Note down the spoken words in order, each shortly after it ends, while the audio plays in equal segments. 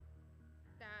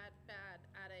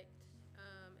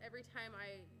every time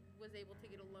I was able to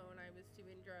get a loan, I was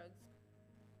doing drugs.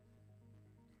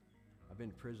 I've been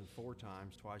to prison 4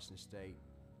 times, twice in the state,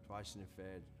 twice in the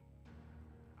Fed.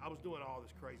 I was doing all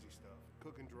this crazy stuff,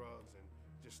 cooking drugs and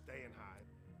just staying high.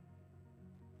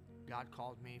 God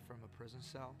called me from a prison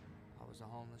cell. I was a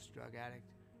homeless drug addict,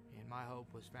 and my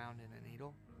hope was found in a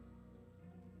needle.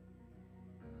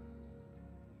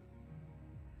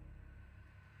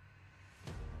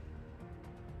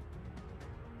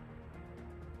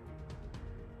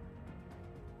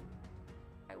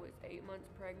 I was 8 months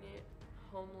pregnant,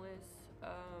 homeless,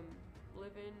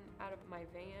 living out of my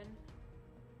van.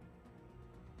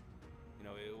 You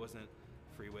know, it wasn't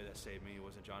Freeway that saved me, it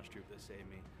wasn't John Stroop that saved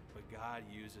me, but God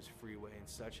uses Freeway in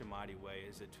such a mighty way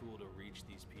as a tool to reach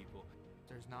these people.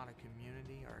 There's not a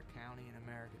community or a county in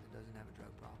America that doesn't have a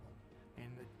drug problem. And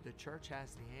the church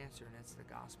has the answer, and it's the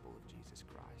gospel of Jesus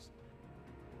Christ.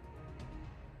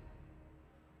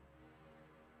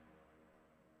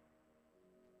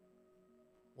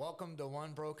 Welcome to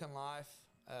One Broken Life.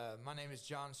 My name is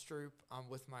John Stroop. I'm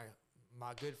with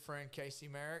my good friend Casey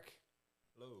Merrick.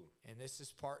 Hello. And this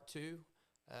is part 2.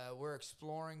 We're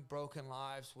exploring broken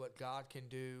lives, what God can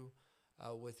do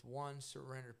with one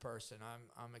surrendered person.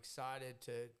 I'm excited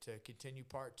to continue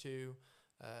part 2.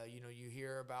 You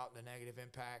hear about the negative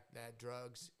impact that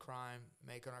drugs, crime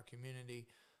make on our community,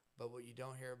 but what you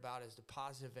don't hear about is the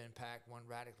positive impact one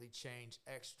radically changed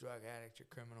ex-drug addict or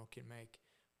criminal can make,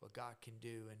 what God can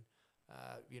do. And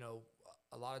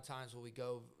a lot of times when we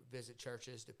go visit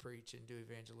churches to preach and do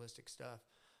evangelistic stuff,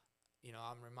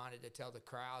 I'm reminded to tell the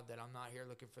crowd that I'm not here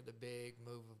looking for the big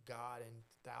move of God and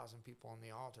 1,000 people on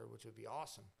the altar, which would be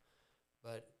awesome.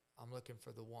 But I'm looking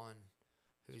for the one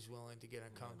who's willing to get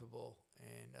uncomfortable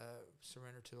and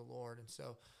surrender to the Lord. And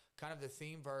so kind of the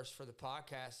theme verse for the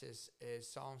podcast is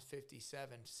Psalms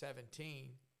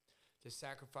 57:17. The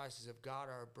sacrifices of God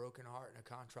are a broken heart and a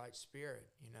contrite spirit,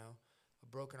 A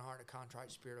broken heart and a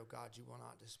contrite spirit, oh God, you will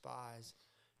not despise.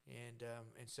 And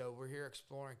so we're here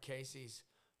exploring Casey's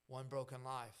One Broken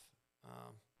Life.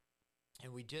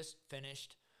 And we just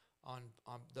finished on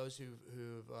those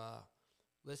who've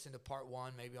listened to part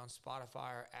 1, maybe on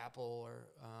Spotify or Apple or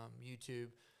YouTube,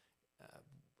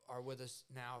 are with us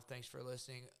now. Thanks for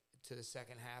listening to the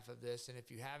second half of this. And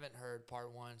if you haven't heard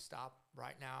part 1, stop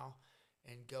right now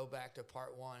and go back to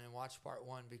part 1 and watch part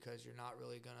 1, because you're not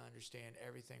really going to understand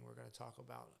everything we're going to talk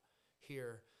about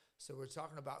here. So we're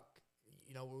talking about,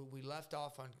 we left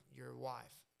off on your wife,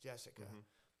 Jessica.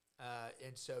 Mm-hmm.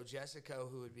 And so Jessica,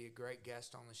 who would be a great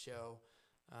guest on the show,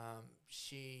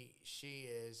 she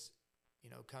is,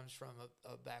 comes from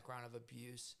a background of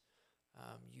abuse.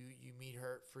 You meet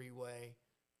her at Freeway.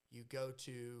 You go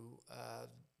to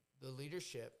the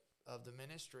leadership of the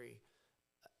ministry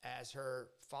as her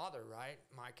father, right?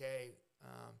 Mike A.,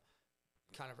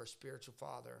 kind of her spiritual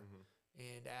father, mm-hmm.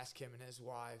 and ask him and his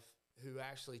wife, who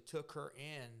actually took her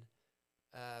in,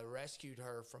 rescued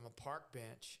her from a park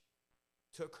bench,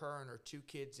 took her and her 2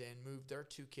 kids in, moved their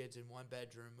 2 kids in one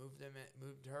bedroom,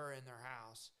 moved her in their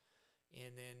house,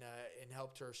 and then and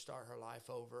helped her start her life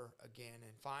over again.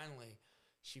 And finally,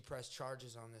 she pressed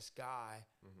charges on this guy,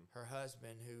 mm-hmm. her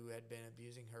husband, who had been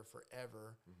abusing her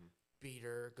forever, mm-hmm. beat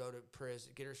her, go to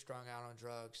prison, get her strung out on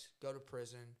drugs, go to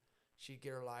prison. She'd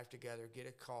get her life together, get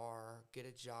a car, get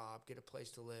a job, get a place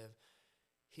to live.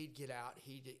 He'd get out,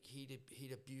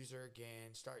 he'd abuse her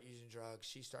again, start using drugs,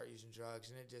 she'd start using drugs,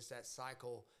 and it just, that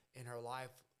cycle in her life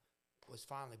was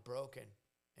finally broken.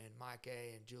 And Mike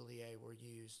A. and Julie A. were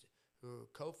used, who were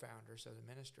co-founders of the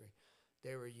ministry.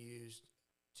 They were used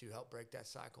to help break that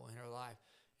cycle in her life.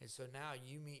 And so now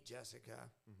you meet Jessica,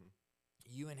 mm-hmm.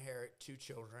 you inherit 2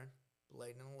 children,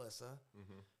 Bladen and Alyssa,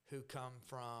 mm-hmm. who come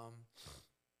from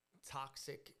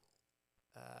toxic,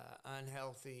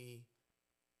 unhealthy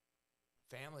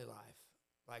family life.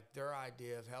 Like, their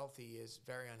idea of healthy is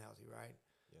very unhealthy, right?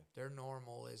 Yeah. Their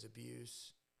normal is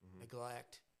abuse, mm-hmm.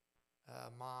 neglect,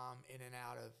 mom in and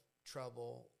out of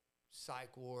trouble,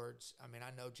 psych wards. I mean,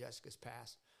 I know Jessica's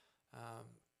past,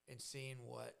 and seeing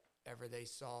whatever they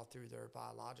saw through their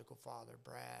biological father,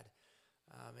 Brad.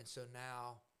 And so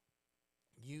now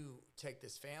you take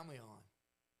this family on.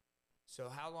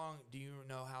 So do you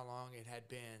know how long it had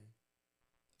been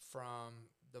from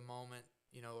the moment,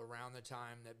 around the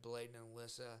time that Bladen and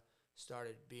Alyssa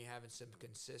started having some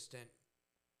consistent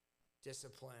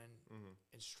discipline, mm-hmm.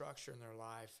 and structure in their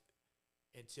life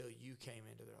until you came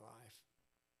into their life?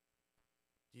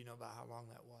 Do you know about how long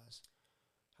that was?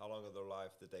 How long of their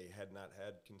life that they had not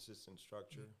had consistent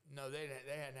structure? No, they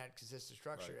hadn't had consistent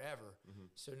structure, right. ever. Mm-hmm.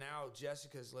 So now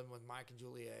Jessica's living with Mike and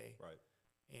Julie A. Right.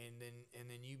 And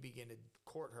then you begin to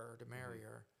court her to marry,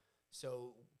 mm-hmm. her.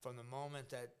 So from the moment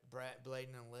that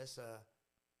Bladen and Alyssa,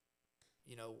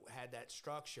 had that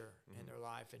structure in their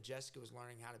life, and Jessica was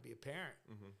learning how to be a parent,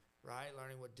 right?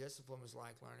 Learning what discipline was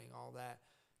like, learning all that.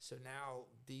 So now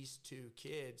these two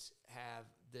kids have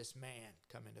this man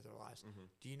come into their lives.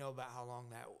 Do you know about how long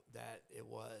that it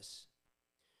was?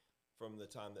 From the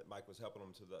time that Mike was helping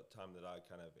them to the time that I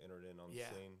kind of entered in on the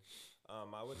scene,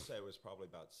 I would say it was probably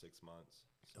about 6 months.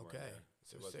 Okay,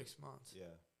 so 6 months.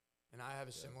 Yeah. And I have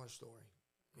a similar story.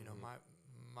 You know,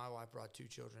 my wife brought 2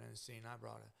 children in the scene. I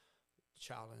brought a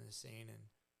child in the scene, and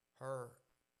her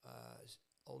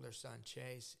older son,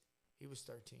 Chase, he was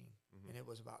 13, and it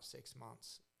was about 6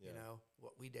 months,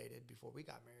 what we dated before we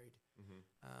got married.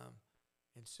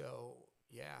 And so,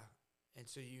 and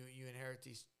so you inherit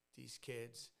these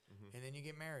kids, and then you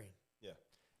get married. Yeah.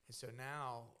 And so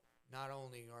now, not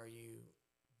only are you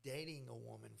dating a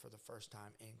woman for the first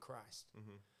time in Christ,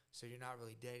 so you're not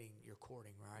really dating, you're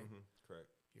courting, right?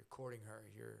 Correct. You're courting her.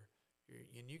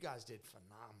 And you guys did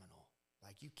phenomenal.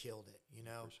 Like, you killed it,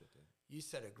 Appreciate that. You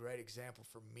set a great example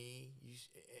for me.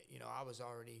 I was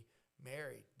already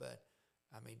married, but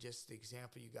I mean, just the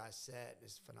example you guys set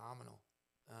is phenomenal.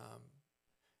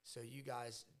 So you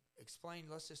guys explain,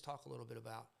 let's just talk a little bit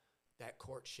about that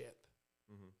courtship,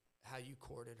 how you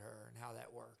courted her and how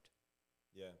that worked.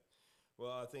 Yeah.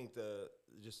 Well, I think two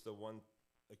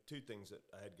things that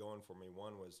I had going for me.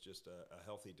 One was just a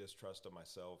healthy distrust of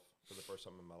myself for the first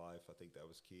time in my life. I think that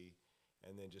was key.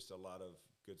 And then just a lot of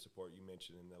good support. You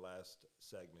mentioned in the last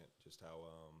segment just how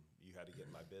you had to get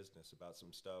in my business about some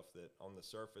stuff that on the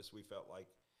surface we felt like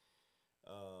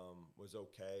was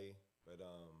okay, but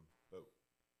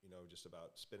just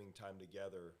about spending time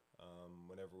together.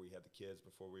 Whenever we had the kids,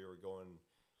 before we were going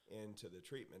into the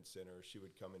treatment center, she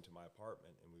would come into my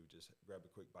apartment and we would just grab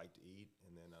a quick bite to eat,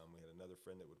 and then we had another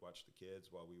friend that would watch the kids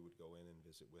while we would go in and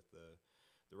visit with the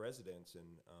residents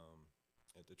and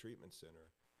at the treatment center.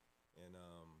 And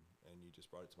you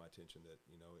just brought it to my attention that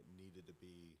it needed to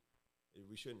be.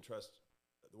 We shouldn't trust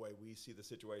the way we see the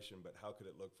situation, but how could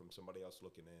it look from somebody else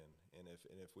looking in? And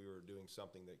if we were doing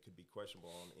something that could be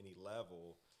questionable on any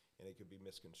level, and it could be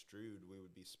misconstrued, we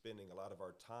would be spending a lot of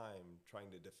our time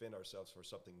trying to defend ourselves for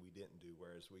something we didn't do.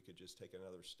 Whereas we could just take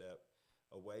another step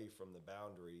away from the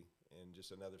boundary and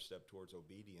just another step towards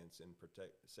obedience and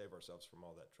save ourselves from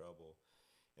all that trouble.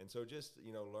 And so just,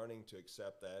 learning to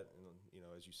accept that. And,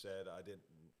 as you said, I didn't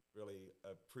really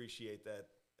appreciate that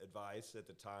advice at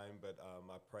the time, but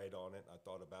I prayed on it, and I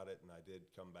thought about it, and I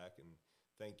did come back and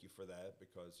thank you for that,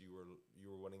 because you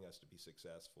were wanting us to be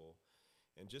successful.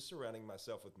 And just surrounding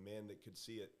myself with men that could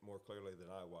see it more clearly than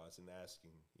I was, and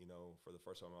asking, for the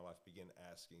first time in my life, begin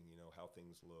asking, how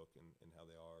things look and how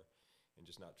they are, and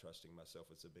just not trusting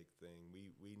myself was a big thing.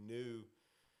 We knew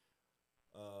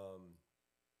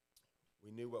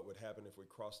what would happen if we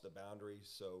crossed the boundary,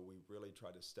 so we really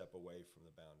tried to step away from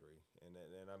the boundary. And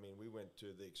I mean, we went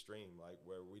to the extreme, like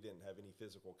where we didn't have any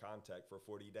physical contact for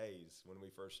 40 days when we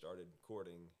first started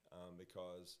courting,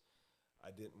 because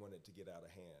I didn't want it to get out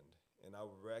of hand. And I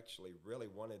actually really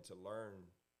wanted to learn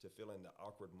to fill in the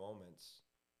awkward moments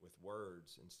with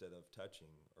words instead of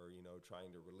touching, or, trying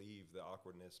to relieve the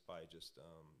awkwardness by just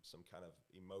some kind of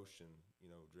emotion,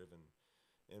 driven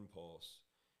impulse.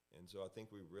 And so I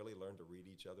think we really learned to read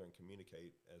each other and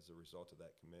communicate as a result of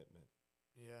that commitment.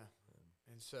 Yeah.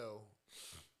 And so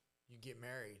you get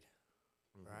married,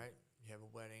 right? You have a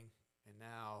wedding, and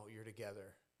now you're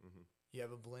together. You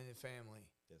have a blended family.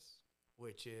 Yes.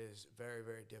 Which is very,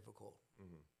 very difficult.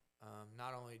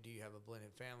 Not only do you have a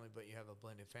blended family, but you have a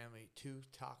blended family. 2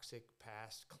 toxic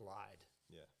pasts collide.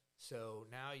 Yeah. So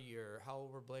now how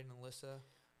old were Bladen and Alyssa?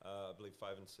 I believe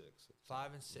 5 and 6.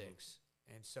 5 and 6.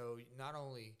 And so not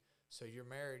only, so you're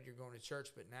married, you're going to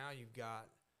church, but now you've got,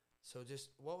 so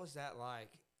just what was that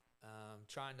like,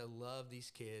 trying to love these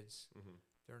kids?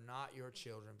 They're not your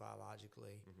children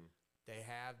biologically. They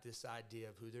have this idea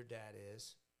of who their dad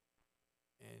is.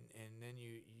 And then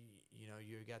you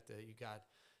got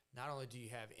not only do you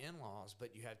have in-laws,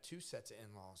 but you have 2 sets of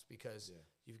in-laws, because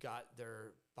you've got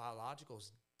their biological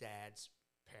dad's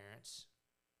parents,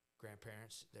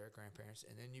 grandparents, their grandparents,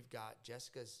 and then you've got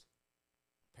Jessica's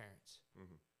parents.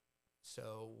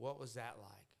 So what was that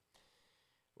like?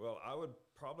 Well, I would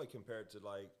probably compare it to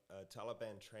like a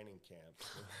Taliban training camp,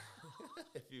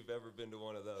 if you've ever been to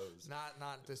one of those.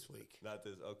 Not this week. Not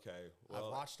this. Okay. Well,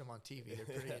 I've watched them on TV. They're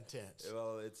pretty intense.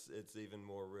 Well, it's even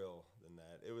more real than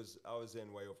that. I was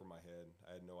in way over my head.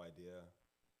 I had no idea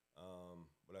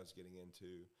what I was getting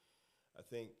into. I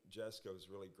think Jessica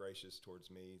was really gracious towards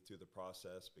me through the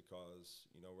process because,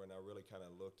 you know, when I really kind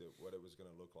of looked at what it was going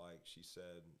to look like, she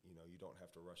said, you know, you don't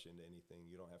have to rush into anything.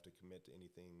 You don't have to commit to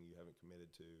anything you haven't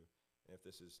committed to. And if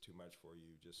this is too much for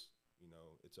you, just, you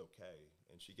know, it's okay.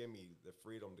 And she gave me the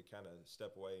freedom to kind of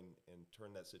step away and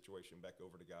turn that situation back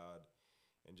over to God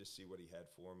and just see what he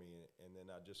had for me. And then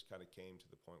I just kind of came to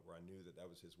the point where I knew that that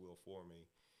was his will for me.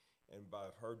 And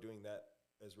by her doing that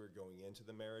as we were going into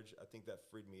the marriage, I think that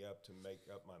freed me up to make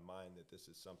up my mind that this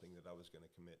is something that I was going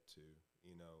to commit to,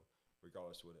 you know,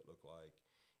 regardless of what it looked like.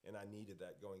 And I needed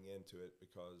that going into it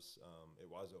because it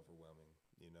was overwhelming.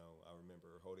 You know, I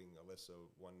remember holding Alyssa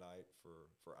one night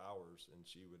for hours, and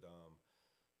she would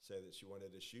say that she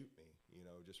wanted to shoot me, you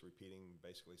know, just repeating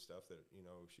basically stuff that, you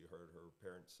know, she heard her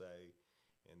parents say,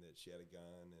 and that she had a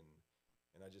gun.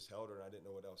 And I just held her, and I didn't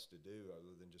know what else to do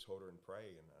other than just hold her and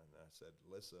pray. And I said,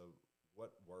 Alyssa,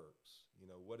 what works? You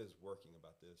know, what is working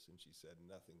about this? And she said,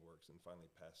 nothing works, and finally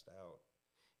passed out.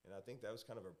 And I think that was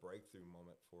kind of a breakthrough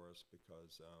moment for us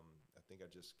because I think I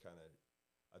just kind of,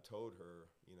 I told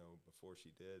her, you know, before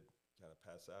she did kind of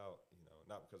pass out, you know,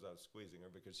 not because I was squeezing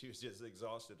her, because she was just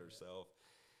exhausted herself,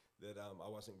 that I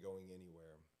wasn't going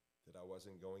anywhere,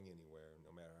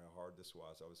 no matter how hard this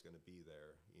was, I was going to be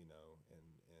there, you know,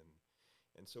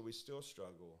 and so we still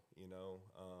struggle, you know.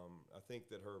 I think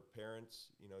that her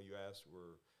parents, you know, you asked,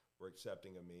 were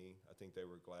accepting of me. I think they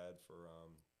were glad for,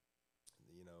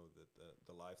 you know,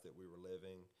 the life that we were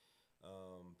living.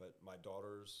 But my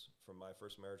daughters from my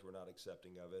first marriage were not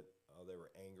accepting of it. They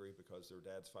were angry because their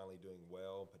dad's finally doing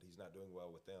well, but he's not doing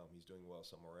well with them. He's doing well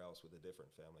somewhere else with a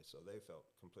different family. So they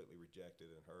felt completely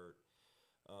rejected and hurt.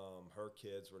 Her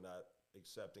kids were not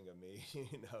accepting of me.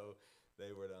 You know,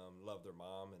 they would love their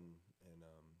mom, and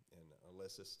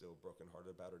Alyssa's still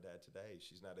brokenhearted about her dad today.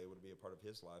 She's not able to be a part of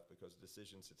his life because of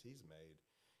decisions that he's made.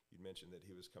 You mentioned that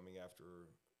he was coming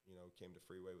after, you know, came to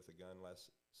Freeway with a gun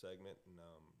last segment, and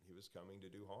he was coming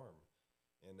to do harm.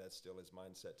 And that's still his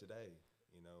mindset today,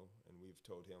 you know. And we've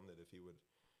told him that if he would,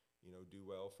 you know, do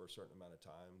well for a certain amount of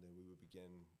time, then we would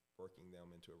begin working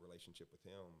them into a relationship with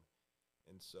him.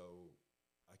 And so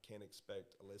I can't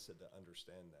expect Alyssa to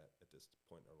understand that at this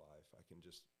point in her life. I can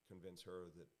just convince her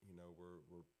that, you know,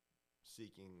 we're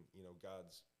seeking, you know,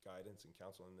 God's guidance and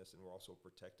counsel in this, and we're also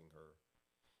protecting her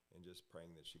and just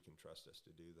praying that she can trust us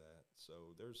to do that.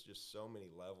 So there's just so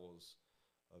many levels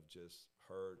of just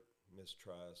hurt,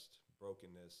 mistrust,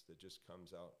 brokenness that just comes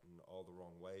out in all the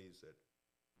wrong ways that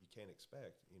you can't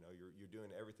expect. You know, you're doing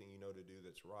everything you know to do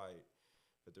that's right,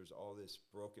 but there's all this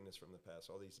brokenness from the past,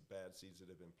 all these bad seeds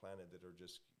that have been planted that are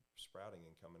just sprouting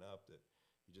and coming up that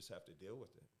you just have to deal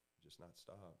with it, just not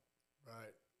stop.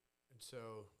 Right. And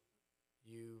so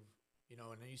you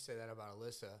know, and then you say that about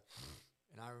Alyssa,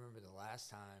 and I remember the last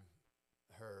time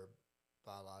her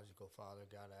biological father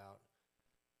got out,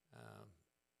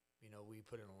 you know, we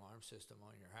put an alarm system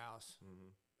on your house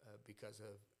because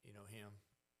of, you know, him.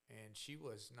 And she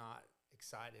was not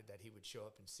excited that he would show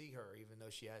up and see her, even though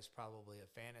she has probably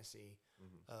a fantasy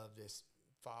of this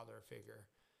father figure.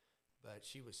 But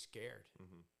she was scared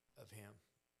of him,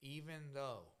 even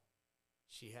though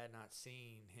she had not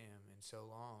seen him in so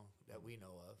long that we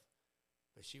know of.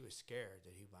 But she was scared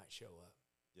that he might show up.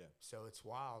 Yeah. So it's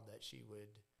wild that she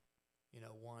would, you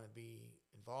know, want to be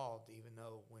involved, even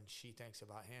though when she thinks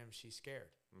about him, she's scared.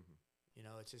 You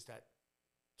know, it's just that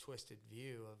twisted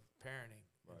view of parenting.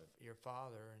 Right. Your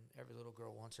father, and every little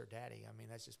girl wants her daddy. I mean,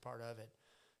 that's just part of it.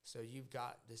 So you've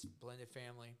got this blended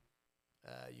family.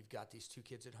 You've got these two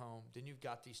kids at home. Then you've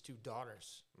got these two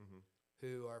daughters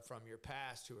who are from your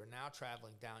past, who are now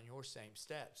traveling down your same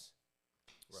steps.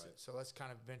 Right. So let's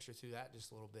kind of venture through that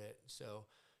just a little bit. So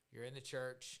you're in the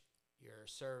church, you're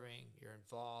serving, you're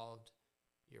involved,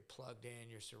 you're plugged in,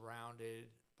 you're surrounded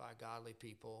by godly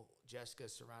people.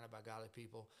 Jessica's surrounded by godly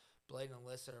people. Blade and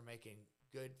Alyssa are making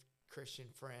good Christian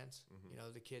friends. You know,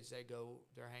 the kids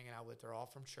they're hanging out with, they're all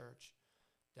from church.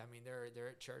 I mean, they're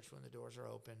at church when the doors are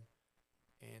open.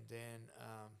 And then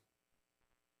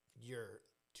your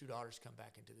two daughters come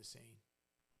back into the scene.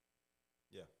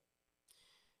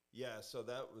 Yeah, so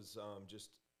that was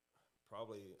just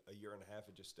probably a year and a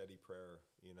half of just steady prayer,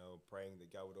 you know, praying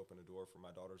that God would open a door for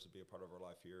my daughters to be a part of our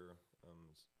life here.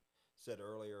 Said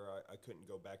earlier, I couldn't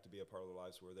go back to be a part of the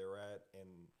lives where they're at.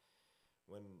 And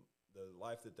when the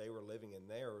life that they were living in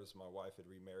there was my wife had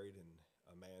remarried and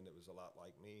a man that was a lot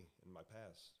like me in my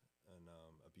past, and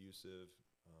abusive,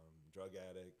 drug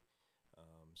addict.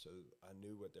 So I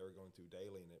knew what they were going through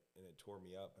daily, and it tore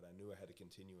me up, but I knew I had to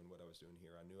continue in what I was doing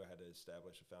here. I knew I had to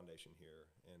establish a foundation here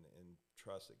and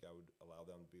trust that God would allow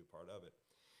them to be a part of it.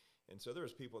 And so there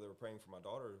was people that were praying for my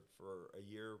daughter for a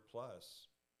year plus,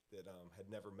 that had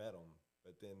never met them,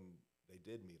 but then they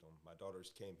did meet them. My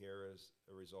daughters came here as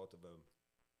a result of a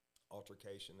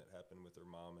altercation that happened with her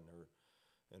mom and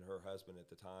her husband at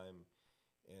the time,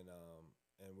 and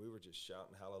we were just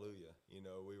shouting hallelujah.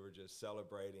 We were just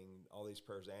celebrating all these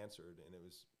prayers answered, and it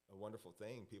was a wonderful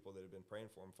thing. People that had been praying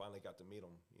for them finally got to meet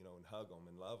them, and hug them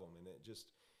and love them, and it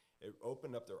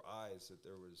opened up their eyes that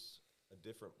there was a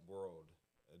different world,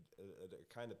 a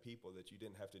kind of people that you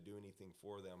didn't have to do anything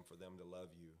for them to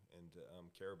love you and to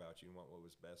care about you and want what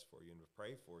was best for you and to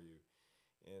pray for you.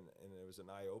 And it was an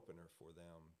eye-opener for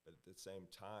them. But at the same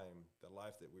time, the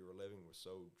life that we were living was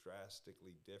so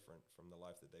drastically different from the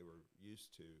life that they were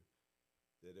used to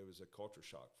that it was a culture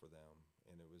shock for them.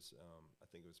 And it was, I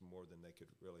think it was more than they could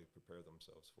really prepare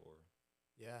themselves for.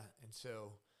 Yeah, and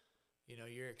so,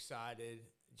 you're excited.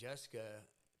 Jessica,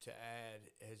 to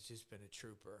add, has just been a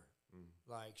trooper.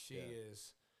 Like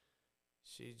she's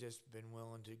just been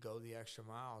willing to go the extra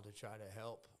mile to try to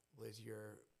help with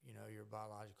your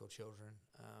biological children.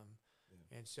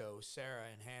 And so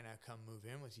Sarah and Hannah come move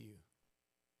in with you,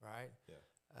 right? Yeah.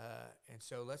 And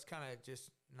so let's kind of just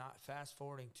not fast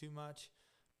forwarding too much,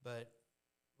 but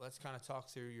let's kind of talk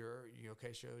through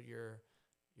so you're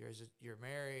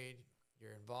married,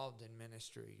 you're involved in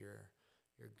ministry,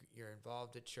 you're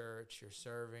involved at church, you're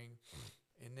serving,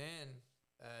 and then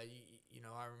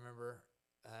I remember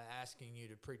asking you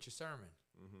to preach a sermon,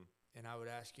 and I would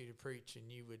ask you to preach,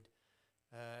 and you would,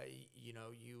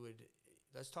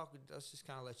 let's just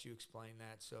kind of let you explain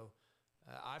that. So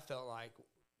I felt like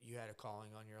you had a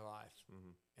calling on your life,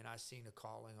 and I seen a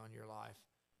calling on your life,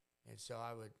 and so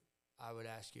I would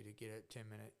ask you to get a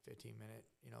 10-minute, 15-minute,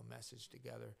 message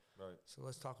together. Right. So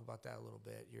let's talk about that a little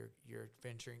bit. You're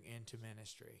venturing into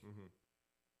ministry.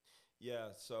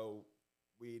 Yeah. So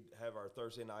we'd have our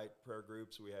Thursday night prayer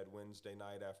groups. We had Wednesday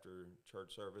night after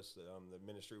church service. The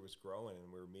ministry was growing,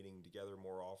 and we were meeting together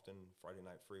more often. Friday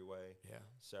night freeway. Yeah.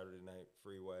 Saturday night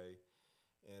freeway,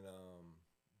 and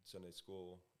Sunday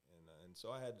school. And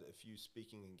so I had a few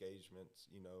speaking engagements,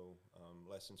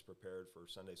 lessons prepared for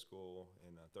Sunday school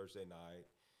and Thursday night,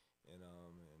 and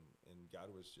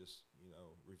God was just,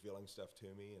 revealing stuff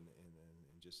to me and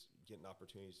just getting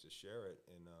opportunities to share it,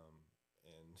 and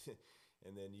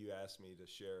then you asked me to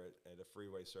share it at a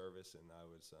freeway service, and I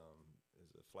was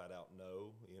as a flat out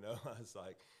no, I was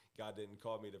like, God didn't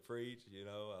call me to preach,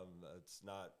 it's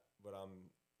not what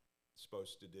I'm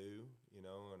supposed to do,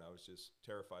 and I was just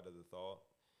terrified of the thought.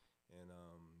 And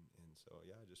so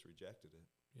I just rejected it.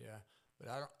 Yeah, but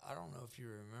I don't know if you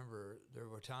remember, there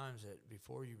were times that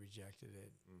before you rejected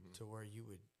it, to where you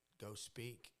would go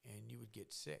speak and you would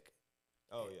get sick.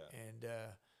 Oh yeah. And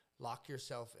lock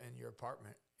yourself in your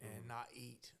apartment and not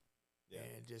eat,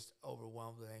 and just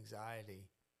overwhelmed with anxiety.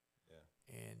 Yeah.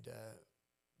 And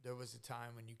there was a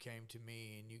time when you came to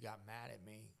me and you got mad at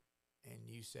me, and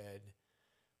you said,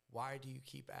 "Why do you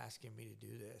keep asking me to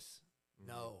do this?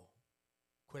 No.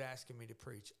 Quit asking me to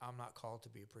preach. I'm not called to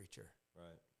be a preacher."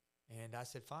 Right. And I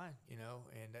said, fine,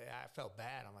 and I felt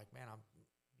bad. I'm like, man, I'm,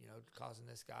 causing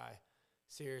this guy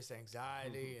serious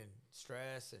anxiety and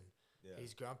stress, and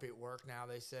he's grumpy at work now.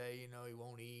 They say, he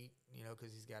won't eat,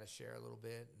 because he's got to share a little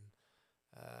bit.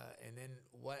 And then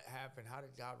what happened? How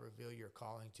did God reveal your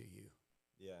calling to you?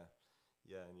 Yeah.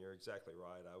 And you're exactly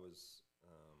right. I was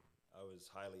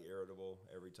highly irritable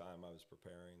every time I was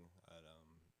preparing. I'd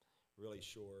really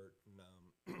short and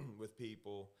with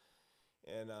people,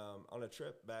 and on a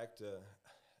trip back to,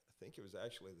 I think it was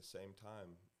actually the same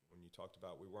time when you talked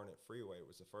about we weren't at Freeway. It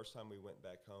was the first time we went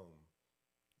back home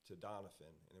to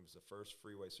Donovan, and it was the first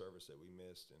Freeway service that we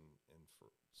missed, and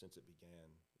since it began,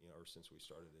 or since we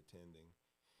started attending,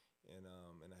 and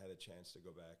I had a chance to go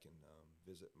back and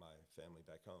visit my family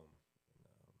back home,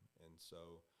 and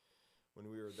so when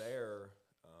we were there,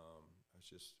 I was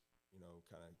just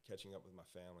kind of catching up with my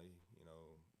family,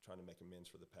 trying to make amends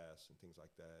for the past and things like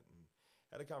that, and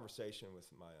had a conversation with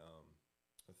my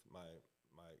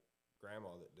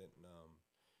grandma that didn't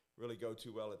really go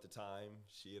too well at the time.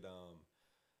 She had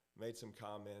made some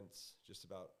comments just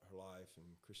about her life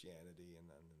and Christianity, and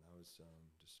I was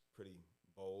just pretty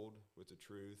bold with the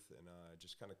truth, and I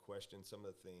just kind of questioned some of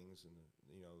the things, and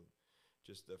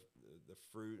just the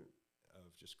fruit of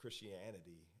just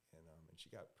Christianity, and she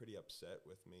got pretty upset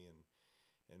with me and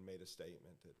made a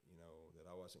statement that that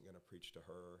I wasn't going to preach to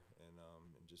her, and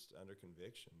just under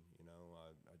conviction,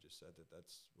 I just said that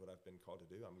that's what I've been called to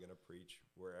do. I'm going to preach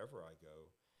wherever I go,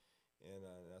 and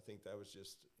I think that was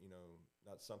just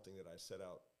not something that I set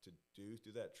out to do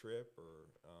through that trip, or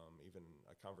even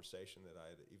a conversation that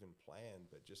I had even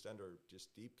planned, but just under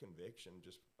just deep conviction,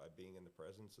 just by being in the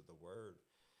presence of the Word,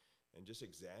 and just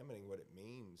examining what it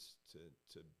means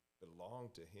to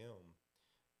belonged to him,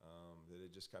 that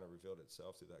it just kind of revealed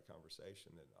itself through that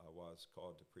conversation that I was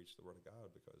called to preach the Word of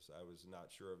God, because I was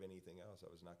not sure of anything else. I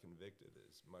was not convicted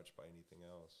as much by anything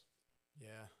else.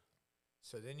 Yeah.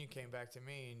 So then you came back to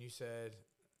me and you said,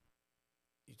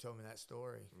 you told me that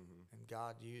story, and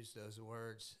God used those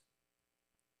words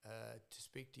to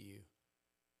speak to you.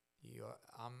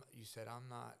 You said, I'm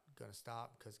not going to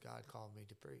stop because God called me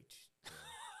to preach.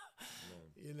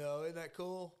 You know, isn't that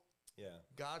cool? Yeah.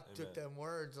 God Amen. took them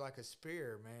words like a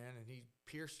spear, man, and he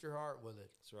pierced your heart with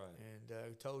it. That's right. And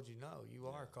he told you, no, you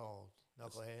are called,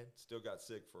 knucklehead. Still got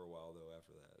sick for a while though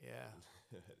after that. Yeah.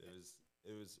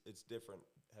 It's different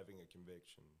having a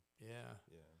conviction. Yeah.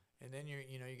 Yeah. And then you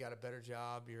got a better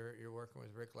job. You're working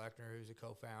with Rick Lechner, who's a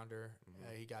co-founder.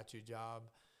 He got you a job.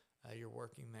 You're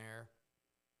working there.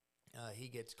 He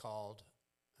gets called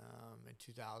in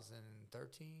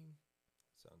 2013,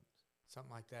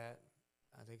 something like that.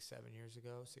 I think 6 years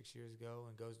ago,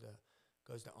 and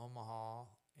goes to Omaha,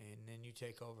 and then you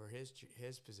take over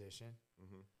his position.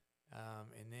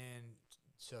 And then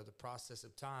so the process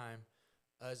of time,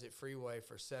 us at Freeway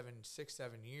for 7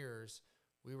 years.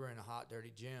 We were in a hot,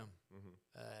 dirty gym.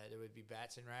 There would be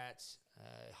bats and rats,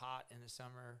 hot in the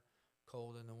summer,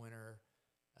 cold in the winter,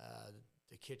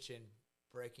 the kitchen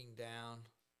breaking down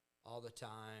all the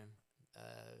time,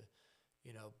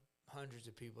 hundreds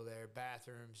of people there,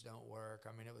 bathrooms don't work.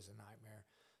 I mean, it was a nightmare.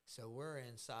 So we're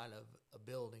inside of a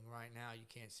building right now. You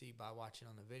can't see by watching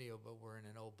on the video, but we're in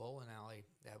an old bowling alley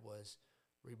that was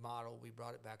remodeled. We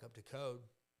brought it back up to code,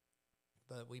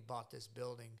 but we bought this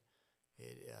building.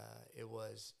 It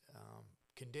was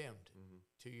condemned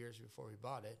 2 years before we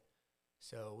bought it.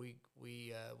 So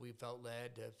we felt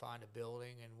led to find a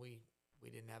building, and we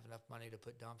didn't have enough money to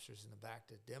put dumpsters in the back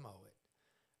to demo it.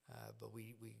 But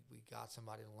we got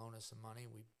somebody to loan us some money.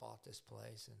 We bought this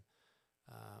place,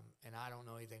 and I don't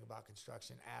know anything about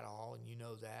construction at all, and you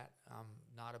know that. I'm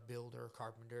not a builder,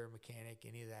 carpenter, mechanic,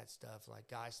 any of that stuff. Like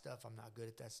guy stuff, I'm not good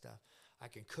at that stuff. I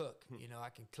can cook, I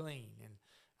can clean, and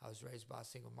I was raised by a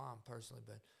single mom personally.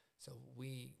 But so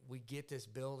we get this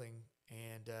building,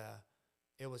 and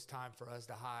it was time for us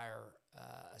to hire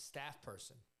a staff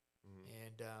person.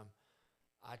 And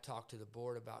I talked to the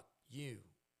board about you,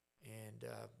 and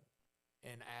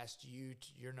asked you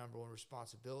your number one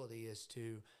responsibility is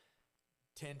to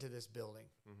tend to this building,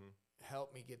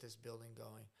 help me get this building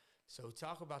going. So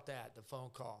talk about that, the phone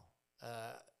call.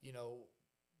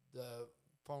 The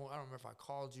phone, I don't remember if I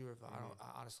called you or if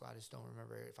honestly, I just don't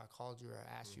remember if I called you or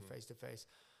asked you face to face.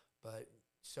 But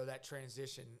so that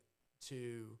transition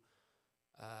to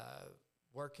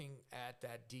working at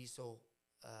that diesel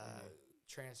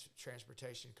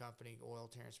transportation company, oil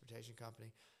transportation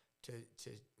company,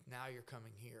 to now you're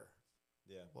coming here.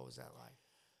 Yeah. What was that like?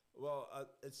 Well,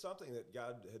 it's something that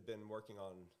God had been working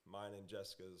on mine and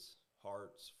Jessica's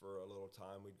hearts for a little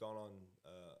time. We'd gone on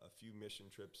a few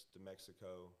mission trips to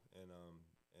Mexico, and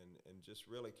just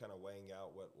really kind of weighing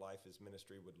out what life as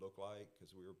ministry would look like,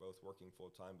 because we were both working full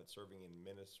time but serving in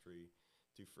ministry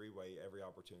through Freeway every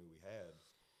opportunity we had.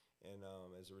 And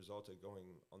as a result of going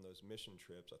on those mission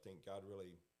trips, I think God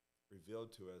really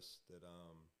revealed to us that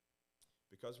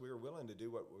because we were willing to do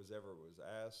whatever was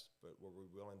asked, but were we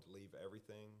willing to leave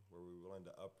everything? Were we willing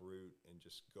to uproot and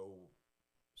just go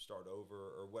start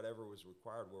over, or whatever was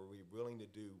required? Were we willing to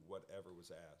do whatever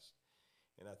was asked?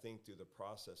 And I think through the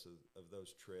process of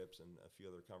those trips and a few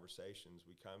other conversations,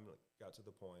 we kind of got to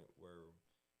the point where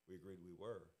we agreed we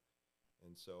were.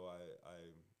 And so I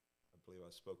believe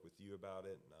I spoke with you about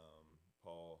it, and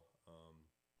Paul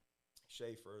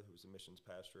Schaefer, who was the missions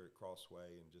pastor at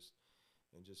Crossway, and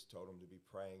just told him to be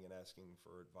praying and asking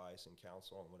for advice and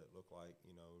counsel on what it looked like,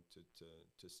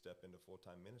 to step into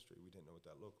full-time ministry. We didn't know what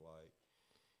that looked like.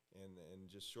 And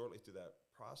just shortly through that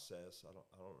process, I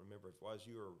don't remember if it was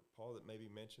you or Paul that maybe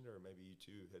mentioned it, or maybe you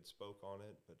two had spoke on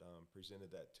it, but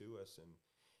presented that to us.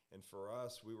 And for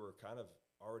us, we were kind of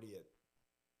already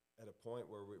at a point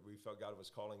where we felt God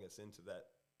was calling us into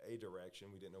a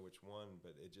direction. We didn't know which one,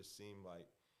 but it just seemed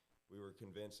like we were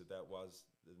convinced that was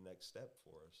the next step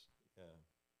for us. Yeah.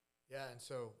 Yeah, and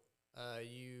so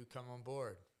you come on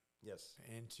board. Yes.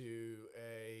 Into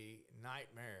a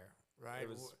nightmare, right? It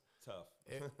was tough.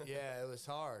 It was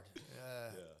hard.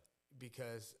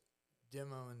 Because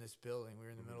demoing this building, we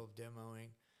were in the middle of demoing,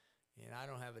 and I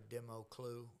don't have a demo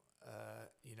clue.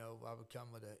 I would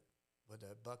come with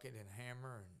a bucket and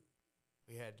hammer, and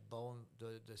we had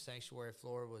the sanctuary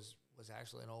floor was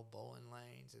actually an old bowling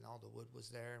lanes, and all the wood was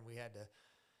there, and we had to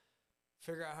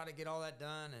figure out how to get all that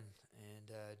done and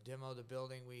demo the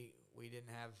building. We didn't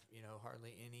have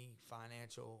hardly any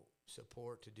financial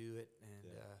support to do it,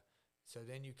 and So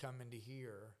then you come into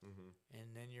here,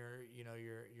 and then you're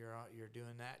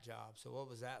doing that job. So what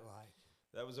was that like?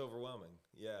 That was overwhelming.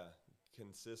 Yeah,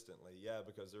 consistently. Yeah,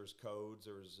 because there's codes,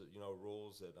 there's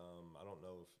rules that I don't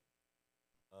know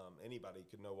if anybody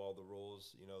could know all the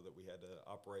rules, that we had to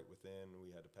operate within.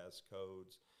 We had to pass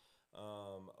codes.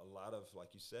 A lot of,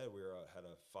 like you said, we had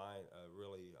a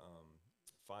really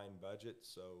fine budget,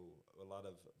 so a lot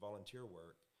of volunteer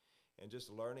work, and just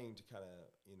learning to kind of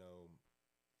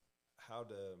how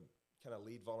to kind of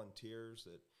lead volunteers.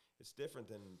 That it's different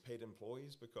than paid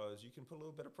employees, because you can put a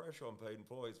little bit of pressure on paid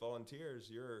employees. Volunteers,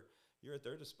 you're at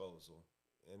their disposal,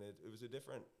 and it was a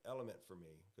different element for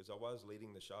me, because I was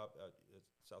leading the shop at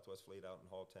Southwest Fleet out in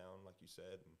Halltown, like you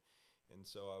said, and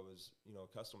so I was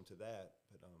accustomed to that,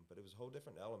 but it was a whole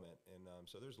different element, and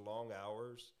so there's long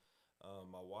hours.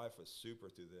 My wife was super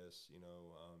through this,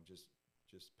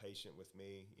 just patient with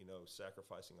me,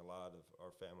 sacrificing a lot of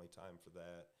our family time for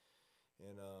that.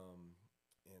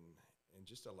 And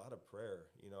just a lot of prayer.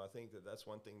 I think that's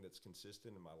one thing that's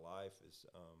consistent in my life is,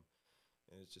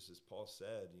 and it's just as Paul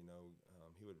said,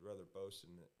 he would rather boast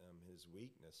in his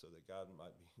weakness so that God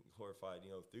might be glorified,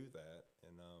 through that.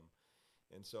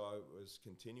 And so I was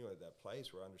continuing at that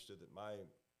place where I understood that my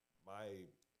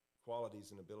qualities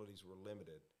and abilities were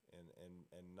limited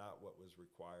and not what was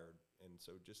required. And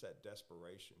so just that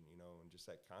desperation, and just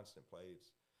that constant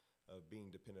place of being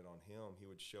dependent on him, he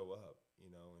would show up,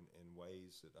 in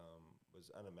ways that was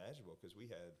unimaginable, because we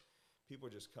had people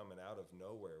just coming out of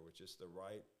nowhere with just the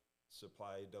right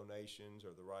supply donations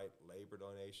or the right labor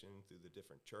donation through the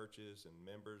different churches and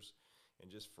members, and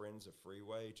just friends of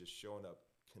Freeway just showing up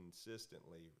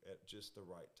consistently at just the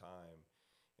right time.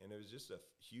 And it was just a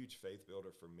huge faith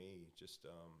builder for me, just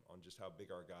on just how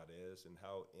big our God is and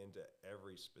how into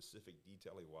every specific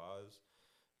detail he was.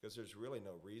 Because there's really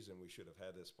no reason we should have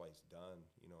had this place done,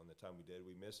 in the time we did.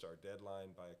 We missed our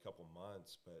deadline by a couple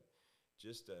months, but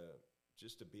just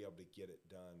to be able to get it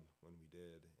done when we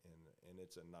did, and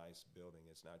it's a nice building.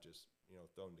 It's not just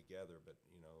thrown together, but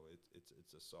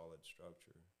it's a solid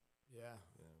structure. Yeah.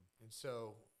 And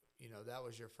so that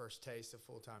was your first taste of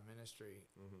full-time ministry.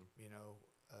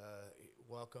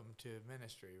 Welcome to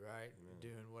ministry, right? Yeah.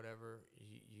 Doing whatever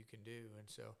you can do, and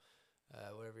so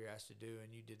whatever you're asked to do,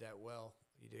 and you did that well.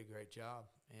 You did a great job,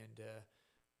 and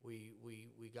we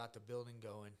got the building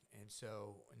going, and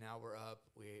so now we're up.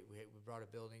 We brought a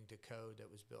building to code that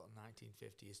was built in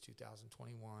 1950. It's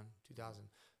 2021,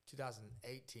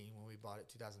 2018 when we bought it.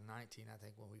 2019, I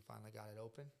think, when we finally got it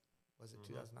open. Was it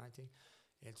 2019?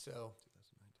 And so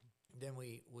 2019. then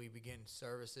we begin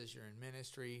services. You're in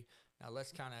ministry. Now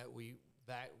let's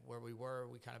back where we were.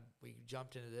 We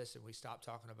jumped into this, and we stopped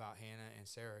talking about Hannah and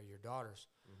Sarah, your daughters.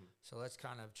 So let's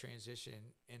kind of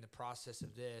transition in the process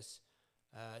of this.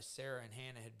 Sarah and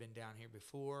Hannah had been down here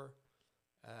before.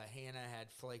 Hannah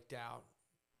had flaked out.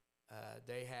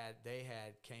 They had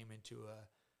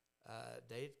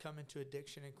come into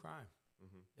addiction and crime.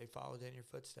 They followed in your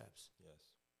footsteps. Yes.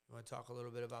 You want to talk a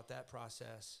little bit about that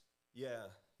process?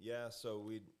 Yeah. So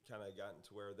we'd kind of gotten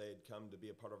to where they'd come to be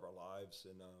a part of our lives,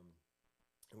 and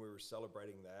we were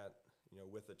celebrating that,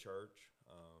 with the church,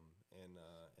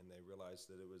 and they realized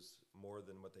that it was more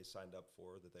than what they signed up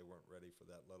for, that they weren't ready for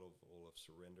that level of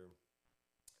surrender,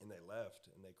 and they left,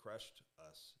 and they crushed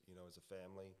us, as a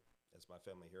family, as my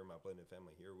family here, my blended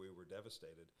family here. We were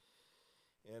devastated,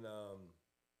 and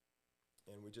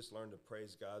we just learned to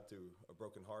praise God through a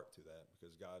broken heart through that,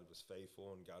 because God was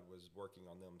faithful and God was working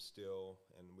on them still,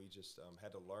 and we just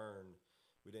had to learn.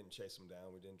 We didn't chase them down.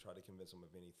 We didn't try to convince them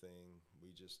of anything. We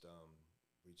just,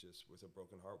 with a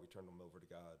broken heart, we turned them over to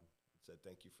God. Said,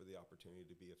 thank you for the opportunity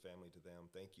to be a family to them.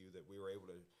 Thank you that we were able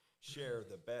to share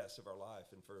the best of our life.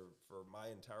 And for my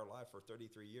entire life, for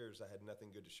 33 years, I had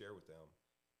nothing good to share with them.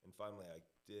 And finally, I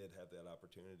did have that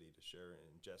opportunity to share,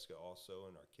 and Jessica also,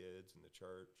 and our kids, and the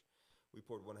church. We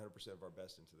poured 100% of our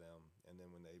best into them. And then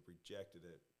when they rejected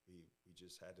it, we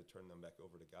just had to turn them back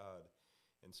over to God.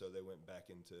 And so they went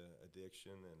back into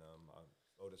addiction. And my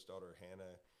oldest daughter,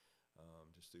 Hannah,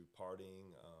 just through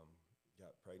partying,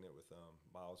 got pregnant with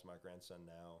Miles, my grandson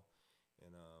now.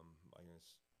 And my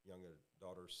younger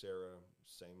daughter, Sarah,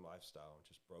 same lifestyle,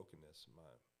 just brokenness.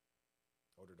 My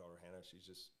older daughter, Hannah, she's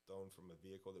just thrown from a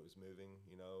vehicle that was moving,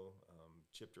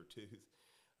 chipped her tooth.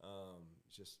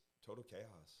 Just total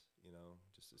chaos,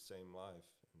 just the same life.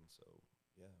 And so,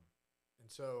 yeah. And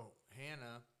so,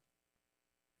 Hannah,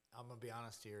 I'm going to be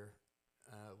honest here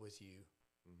with you.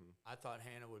 I thought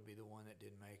Hannah would be the one that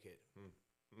didn't make it.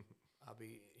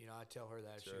 I tell her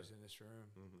that if she was in this room.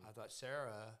 I thought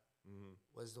Sarah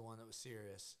was the one that was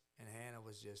serious, and Hannah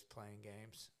was just playing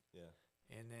games. Yeah.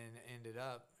 And then ended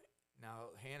up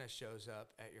Now Hannah shows up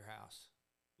at your house.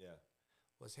 Yeah.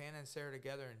 Was Hannah and Sarah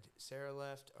together and Sarah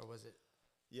left, or was it?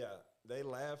 Yeah, they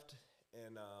left,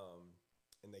 and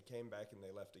they came back and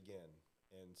they left again.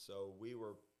 And so we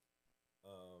were,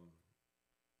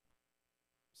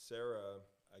 Sarah,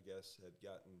 I guess, had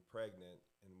gotten pregnant,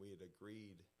 and we had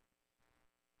agreed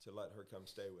to let her come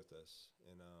stay with us,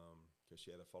 and because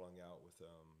she had a falling out with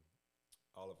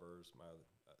Oliver's, my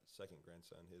second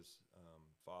grandson, his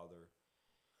father,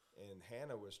 and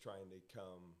Hannah was trying to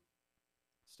come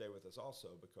stay with us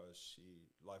also because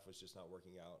life was just not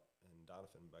working out in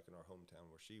Doniphan, back in our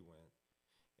hometown where she went.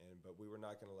 But we were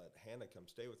not going to let Hannah come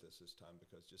stay with us this time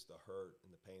because just the hurt and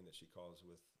the pain that she caused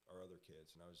with our other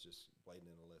kids. And I was just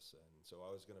blaming Alyssa. And so I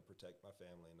was going to protect my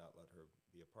family and not let her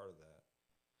be a part of that.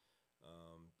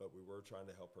 But we were trying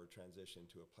to help her transition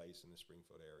to a place in the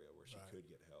Springfield area where she could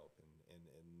get help. And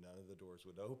none of the doors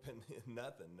would open.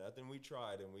 Nothing we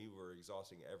tried. And we were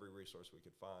exhausting every resource we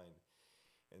could find.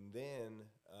 And then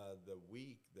the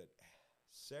week that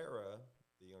Sarah,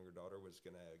 the younger daughter, was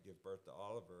going to give birth to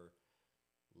Oliver,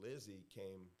 Lizzie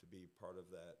came to be part of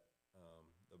that,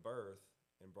 the birth,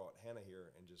 and brought Hannah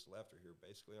here and just left her here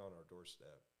basically on our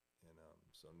doorstep. And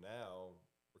so now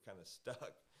we're kind of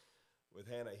stuck with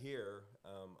Hannah here,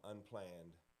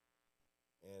 unplanned.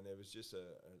 And it was just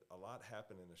a lot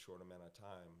happened in a short amount of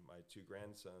time. My two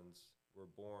grandsons were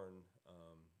born,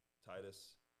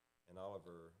 Titus and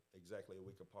Oliver, exactly a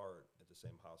week apart at the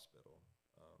same hospital.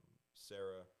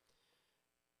 Sarah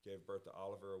gave birth to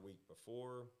Oliver a week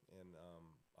before, and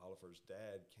Oliver's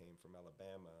dad came from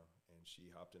Alabama, and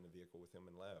she hopped in a vehicle with him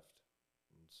and left.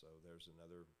 And so there's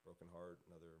another broken heart,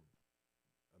 another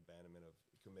abandonment of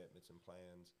commitments and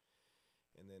plans.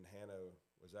 And then Hannah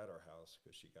was at our house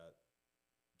because she got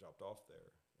dropped off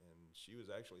there. And she was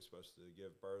actually supposed to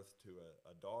give birth to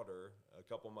a daughter a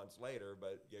couple months later,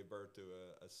 but gave birth to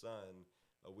a son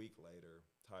a week later,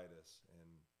 Titus.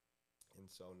 And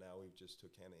so now we've just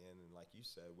took Hannah in, and like you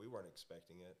said, we weren't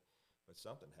expecting it, but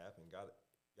something happened. Got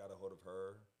a hold of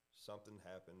her. Something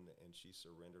happened, and she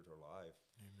surrendered her life.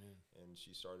 Amen. And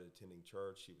she started attending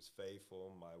church. She was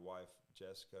faithful. My wife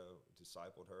Jessica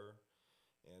discipled her,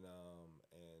 and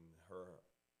her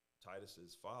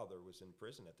Titus's father was in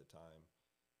prison at the time,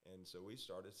 and so we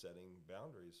started setting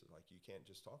boundaries. Like, you can't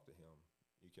just talk to him.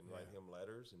 You can write him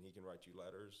letters, and he can write you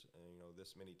letters, and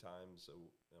this many times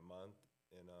a month.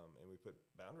 And we put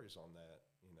boundaries on that,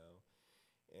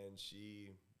 and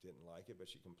she didn't like it, but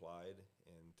she complied.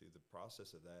 And through the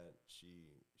process of that,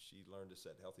 she learned to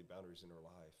set healthy boundaries in her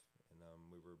life. And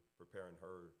we were preparing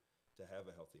her to have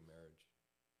a healthy marriage.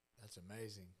 That's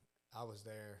amazing. I was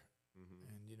there,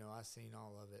 Mm-hmm. and I seen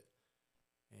all of it.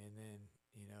 And then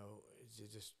it's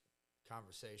just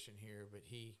conversation here, but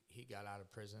he got out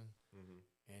of prison. Mm-hmm.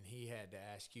 And he had to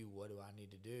ask you, what do I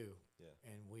need to do?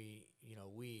 Yeah. And we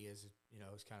as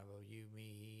it's kind of a you,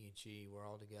 me, he, and she. We're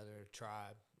all together, a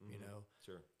tribe. Mm-hmm.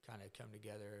 Sure. Kind of come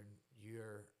together. And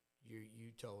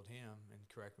you told him, and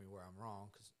correct me where I'm wrong,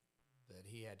 that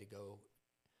he had to go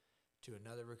to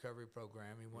another recovery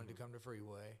program. He wanted to come to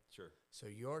Freeway. Sure. So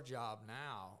your job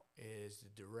now is the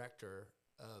director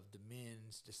of the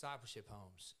men's discipleship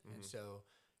homes, and so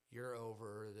you're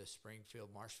over the Springfield,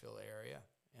 Marshfield area.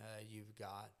 You've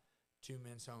got 2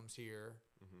 men's homes here,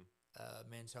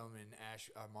 men's home in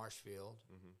Marshfield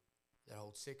that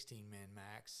holds 16 men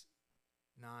max,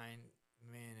 9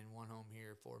 men in one home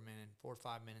here, 4 or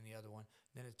 5 men in the other one.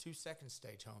 Then it's 2 second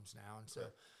stage homes now, and so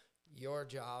your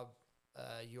job,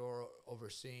 you're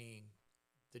overseeing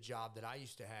the job that I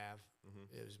used to have.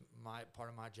 It was part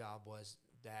of my job was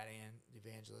that and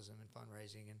evangelism and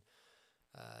fundraising and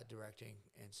directing.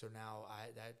 And so now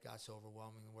that got so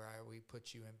overwhelming where we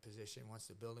put you in position once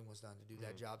the building was done to do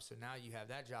that job. So now you have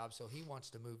that job. So he wants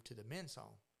to move to the men's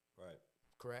home. Right.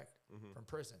 Correct? From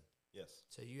prison. Yes.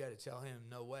 So you had to tell him,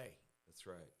 no way. That's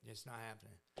right. It's not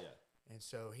happening. Yeah. And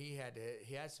so he had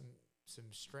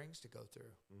some strings to go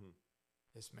through.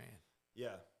 This man.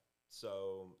 Yeah.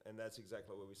 So, and that's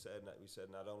exactly what we said. We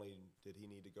said not only did he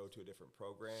need to go to a different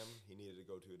program, he needed to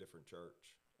go to a different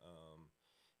church.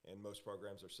 And most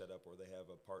programs are set up where they have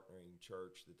a partnering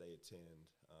church that they attend.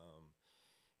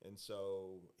 And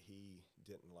so he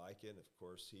didn't like it. Of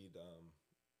course, he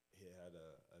had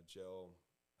a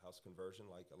jailhouse conversion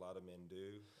like a lot of men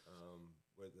do.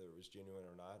 Whether it was genuine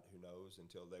or not, who knows,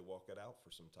 until they walk it out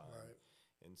for some time. Right.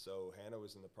 And so Hannah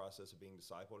was in the process of being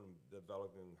discipled and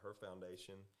developing her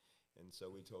foundation. And so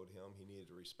we told him he needed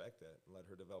to respect that and let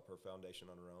her develop her foundation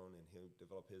on her own, and he'll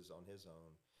develop his on his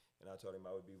own. And I told him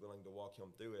I would be willing to walk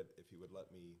him through it if he would let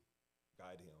me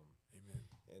guide him. Amen.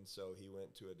 And so he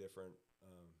went to a different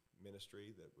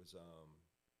ministry that was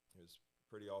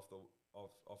pretty off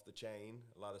the chain,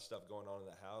 a lot of stuff going on in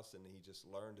the house, and he just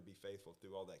learned to be faithful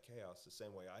through all that chaos the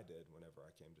same way I did whenever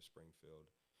I came to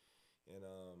Springfield.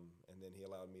 And then he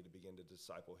allowed me to begin to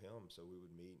disciple him. So we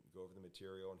would meet, go over the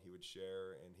material, and he would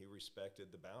share, and he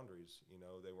respected the boundaries. You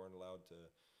know, they weren't allowed to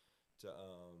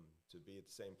be at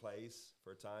the same place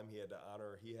for a time. He had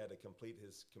to complete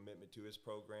his commitment to his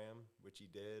program, which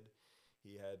he did.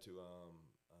 He had to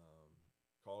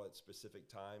call at specific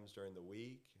times during the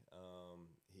week.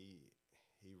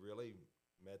 He really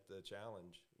met the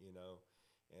challenge, you know,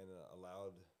 and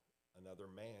allowed another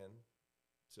man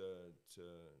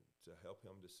to help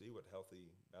him to see what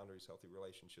healthy boundaries, healthy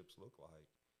relationships look like.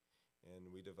 And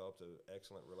we developed an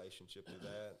excellent relationship through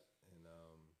that,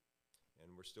 and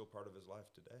we're still part of his life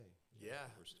today. Yeah.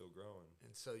 We're still growing.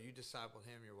 And so you discipled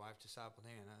him, your wife discipled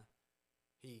Hannah.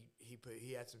 He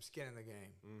had some skin in the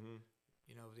game. Mm-hmm.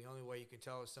 You know, the only way you can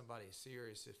tell if somebody is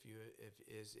serious if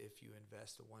you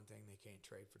invest the one thing they can't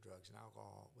trade for drugs and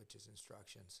alcohol, which is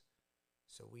instructions.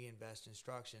 So we invest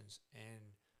instructions, and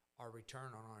our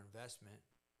return on our investment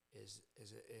is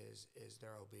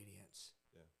their obedience.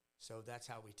 Yeah. So that's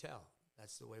how we tell.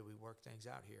 That's the way we work things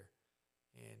out here.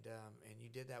 And you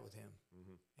did that with him,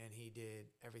 Mm-hmm. and he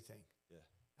did everything. Yeah.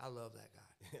 I love that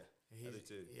guy. Yeah. I do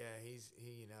too. Yeah, he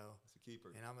you know. It's a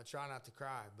keeper. And I'm gonna try not to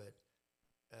cry, but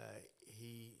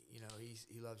he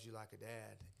loves you like a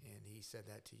dad, and he said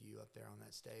that to you up there on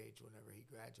that stage whenever he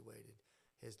graduated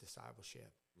his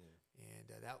discipleship. Yeah.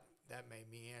 And that made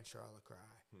me and Charlotte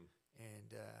cry.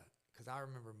 And because I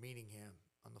remember meeting him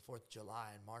on the 4th of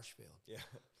July in Marshfield. Yeah.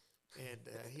 And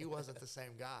he wasn't the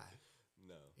same guy.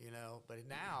 No. You know, but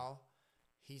now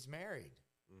he's married.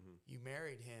 Mm-hmm. You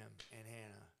married him and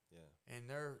Hannah. Yeah. And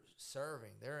they're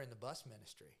serving. They're in the bus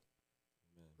ministry,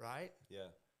 Amen. right? Yeah.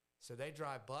 So they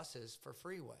drive buses for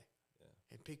Freeway Yeah.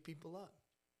 and pick people up,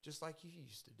 just like you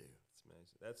used to do. It's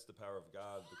amazing. That's the power of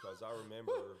God, because I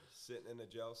remember sitting in a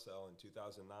jail cell in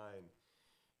 2009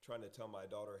 trying to tell my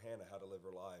daughter Hannah how to live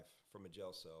her life from a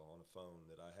jail cell on a phone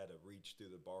that I had to reach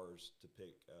through the bars to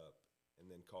pick up and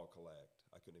then call collect.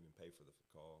 I couldn't even pay for the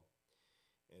call.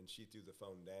 And she threw the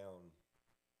phone down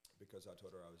because I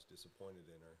told her I was disappointed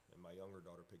in her. And my younger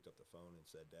daughter picked up the phone and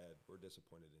said, "Dad, we're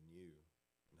disappointed in you,"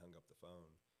 and hung up the phone.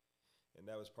 And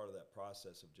that was part of that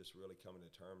process of just really coming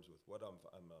to terms with what I'm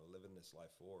living this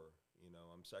life for. You know,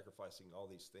 I'm sacrificing all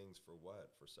these things for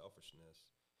what? For selfishness.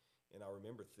 And I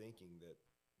remember thinking that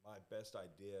my best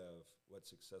idea of what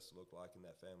success looked like in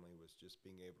that family was just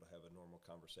being able to have a normal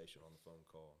conversation on the phone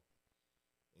call.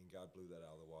 And God blew that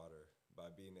out of the water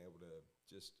by being able to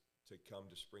just to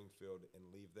come to Springfield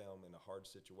and leave them in a hard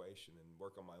situation and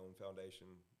work on my own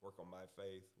foundation, work on my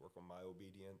faith, work on my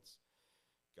obedience.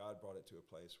 God brought it to a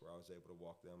place where I was able to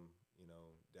walk them, you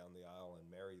know, down the aisle and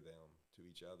marry them to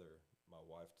each other. My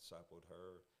wife discipled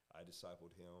her. I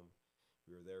discipled him.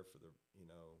 We were there for the, you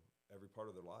know, every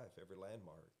part of their life, every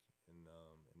landmark.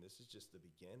 And this is just the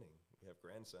beginning. We have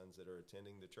grandsons that are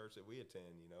attending the church that we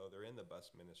attend. You know, they're in the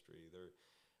bus ministry. They're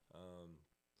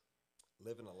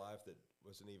living a life that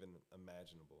wasn't even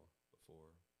imaginable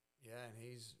before. Yeah, and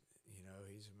he's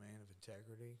a man of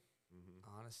integrity, Mm-hmm.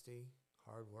 honesty,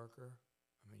 hard worker.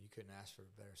 I mean, you couldn't ask for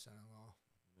a better son-in-law.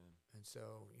 Amen. And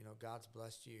so, you know, God's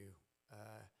blessed you.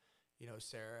 You know,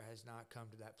 Sarah has not come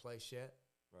to that place yet,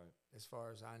 Right. as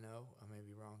far as I know. I may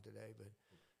be wrong today, but,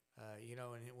 you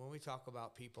know, and when we talk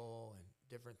about people and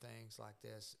different things like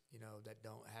this, you know, that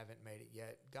haven't made it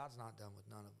yet, God's not done with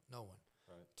no one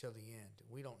Right. till the end.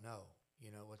 We don't know, you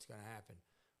know, what's going to happen.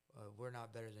 We're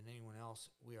not better than anyone else.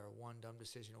 We are one dumb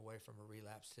decision away from a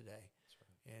relapse today. That's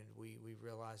right. And we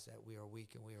realize that we are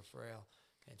weak and we are frail.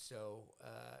 And so,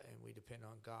 and we depend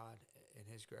on God and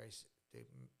His grace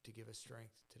to give us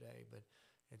strength today.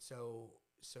 So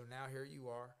now here you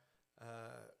are.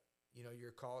 You know,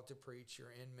 you're called to preach.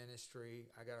 You're in ministry.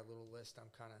 I got a little list I'm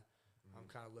kind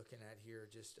of looking at here.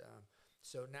 Just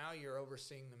so now you're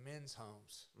overseeing the men's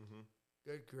homes. Mm-hmm.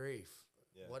 Good grief!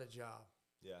 Yeah. What a job.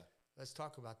 Yeah. Let's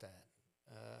talk about that.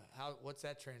 What's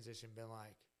that transition been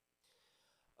like?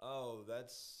 Oh,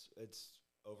 it's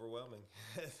overwhelming.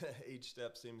 Each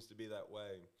step seems to be that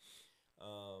way.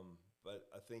 But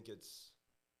I think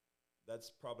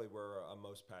that's probably where I'm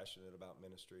most passionate about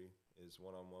ministry, is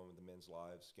one-on-one with the men's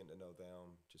lives, getting to know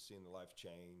them, just seeing the life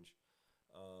change.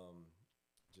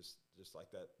 Just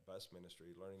like that bus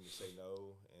ministry, learning to say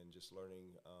no and just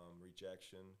learning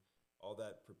rejection. All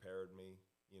that prepared me,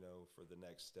 you know, for the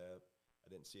next step. I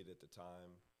didn't see it at the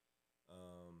time.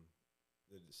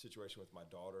 The situation with my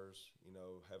daughters, you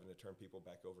know, having to turn people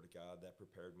back over to God, that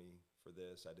prepared me for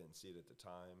this. I didn't see it at the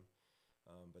time.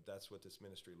 But that's what this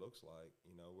ministry looks like.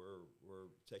 You know, we're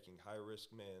taking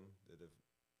high-risk men that have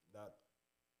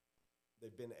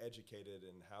they've been educated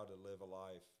in how to live a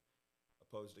life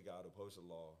opposed to God, opposed to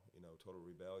law, you know, total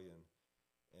rebellion,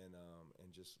 and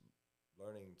just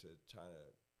learning to try to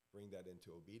bring that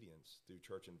into obedience through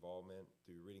church involvement,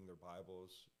 through reading their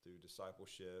Bibles, through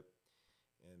discipleship,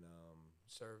 and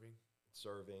Serving.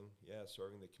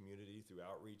 serving the community through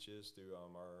outreaches, through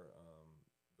our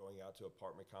going out to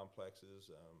apartment complexes,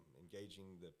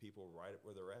 engaging the people right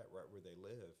where they're at, right where they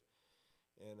live,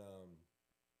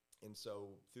 and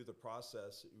so through the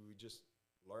process, we just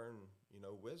learn, you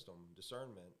know, wisdom,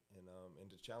 discernment, and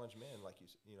to challenge men, like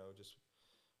you know, just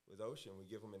with Ocean, we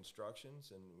give them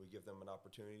instructions and we give them an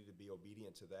opportunity to be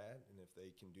obedient to that. And if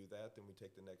they can do that, then we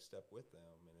take the next step with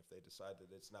them. And if they decide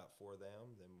that it's not for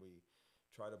them, then we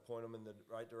try to point them in the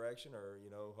right direction, or, you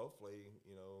know, hopefully,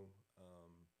 you know,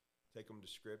 take them to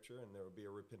Scripture, and there will be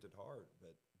a repentant heart.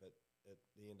 But at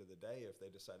the end of the day, if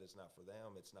they decide it's not for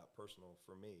them, it's not personal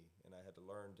for me. And I had to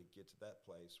learn to get to that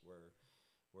place where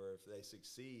if they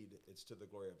succeed, it's to the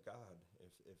glory of God.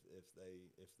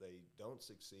 If they don't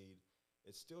succeed,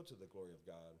 it's still to the glory of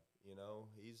God. You know,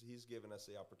 He's given us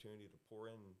the opportunity to pour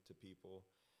into people,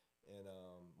 and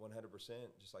 100%,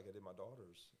 just like I did my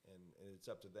daughters. And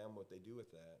it's up to them what they do with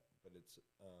that. But it's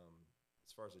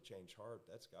as far as a changed heart,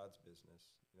 that's God's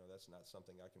business. You know, that's not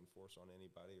something I can force on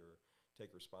anybody or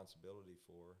take responsibility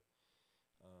for.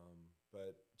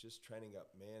 But just training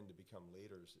up men to become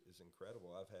leaders is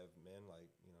incredible. I've had men like,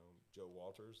 you know, Joe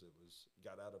Walters that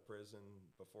got out of prison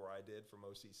before I did from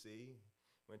OCC,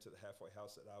 went to the halfway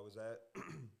house that I was at,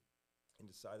 and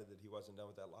decided that he wasn't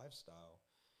done with that lifestyle.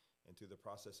 And through the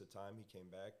process of time, he came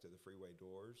back to the Freeway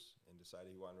Doors and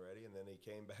decided he wasn't ready. And then he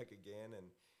came back again and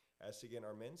asked to get in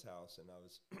our men's house. And I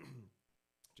was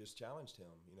just challenged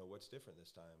him, you know, what's different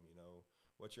this time? You know,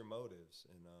 what's your motives?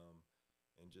 And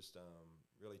just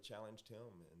really challenged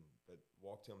him, but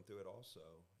walked him through it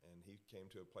also. And he came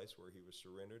to a place where he was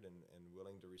surrendered and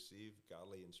willing to receive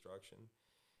godly instruction.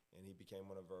 And he became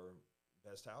one of our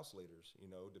best house leaders, you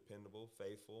know, dependable,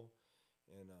 faithful.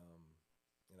 And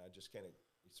I just can't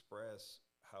express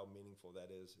how meaningful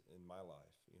that is in my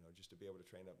life, you know, just to be able to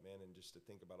train up men and just to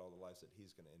think about all the lives that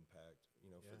he's going to impact, you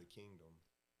know, for the kingdom.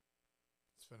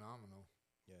 It's phenomenal.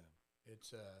 Yeah.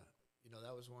 It's, you know,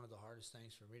 that was one of the hardest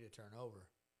things for me to turn over.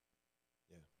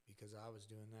 Yeah. Because I was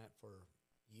doing that for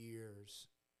years,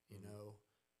 you know,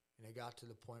 and it got to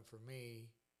the point for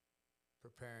me,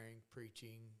 preparing,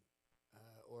 preaching,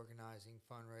 organizing,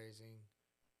 fundraising,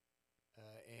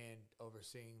 and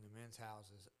overseeing the men's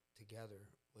houses together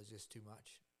was just too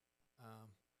much.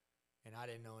 And I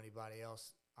didn't know anybody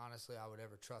else, honestly, I would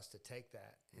ever trust to take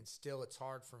that. And still, it's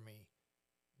hard for me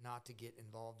not to get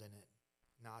involved in it,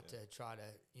 not to try to,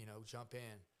 you know, jump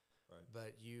in. Right.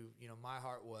 But you know, my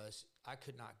heart was, I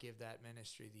could not give that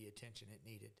ministry the attention it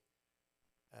needed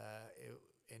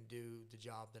and do the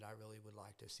job that I really would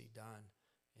like to see done.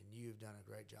 And you've done a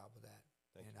great job with that.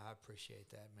 Thank you. I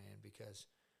appreciate that, man, because,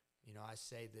 you know, I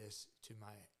say this to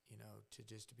my, you know,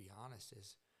 to be honest,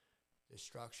 is the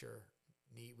structure,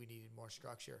 we needed more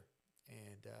structure.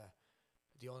 And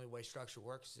the only way structure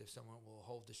works is if someone will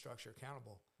hold the structure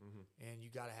accountable. And you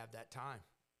got to have that time.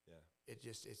 Yeah.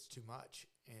 It's too much.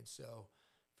 And so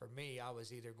for me, I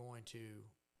was either going to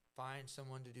find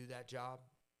someone to do that job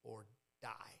or die.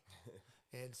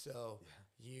 And so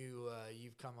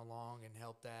you've come along and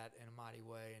helped that in a mighty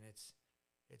way, and it's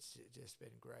just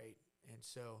been great. And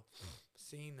so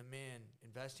seeing the men,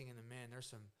 investing in the men, there's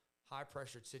some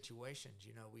high-pressured situations,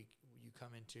 you know, you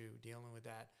come into dealing with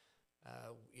that.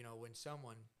 You know, when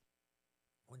someone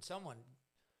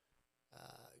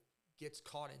gets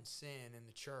caught in sin in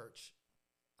the church,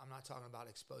 I'm not talking about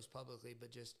exposed publicly,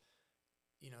 but just,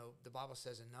 you know, the Bible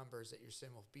says in Numbers that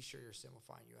be sure your sin will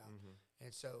find you out.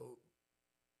 And so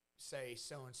say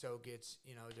so-and-so gets,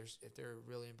 you know, if they're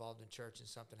really involved in church and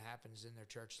something happens in their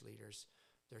church leaders,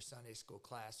 their Sunday school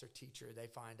class, their teacher, they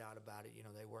find out about it, you know,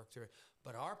 they work through it.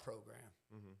 But our program,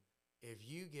 if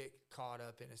you get caught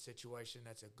up in a situation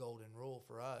that's a golden rule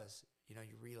for us, you know,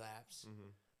 you relapse,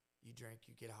 you drink,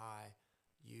 you get high,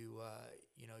 you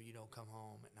know, you don't come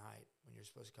home at night when you're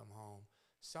supposed to come home.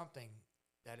 Something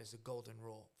that is a golden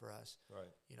rule for us. Right.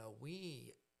 You know,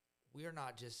 we are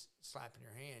not just slapping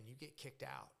your hand. You get kicked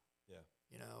out. Yeah.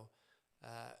 You know,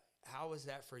 how was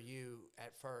that for you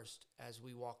at first as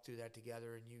we walked through that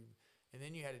together, and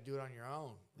then you had to do it on your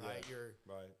own, right?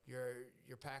 Yeah.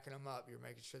 You're packing them up. You're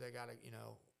making sure they got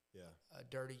a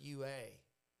dirty UA,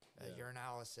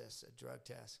 urinalysis, a drug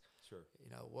test. Sure.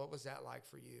 You know, what was that like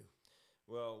for you?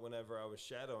 Well, whenever I was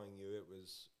shadowing you, it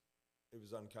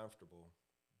was uncomfortable,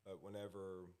 But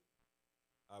whenever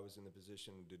I was in the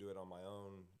position to do it on my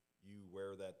own, you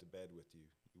wear that to bed with you.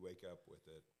 You wake up with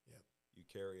it. Yep. You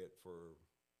carry it for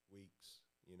weeks,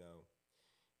 you know.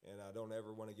 And I don't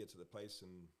ever want to get to the place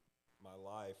in my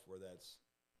life where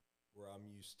I'm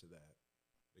used to that,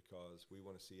 because we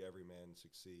want to see every man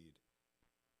succeed.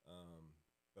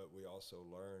 But we also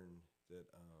learn that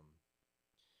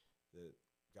that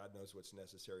God knows what's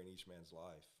necessary in each man's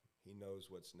life. He knows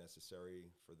what's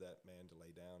necessary for that man to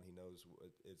lay down. He knows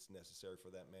what it's necessary for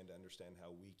that man to understand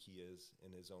how weak he is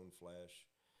in his own flesh.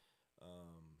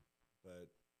 But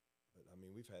I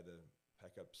mean, we've had to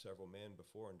pack up several men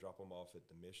before and drop them off at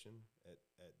the mission,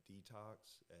 at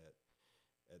detox,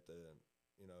 at the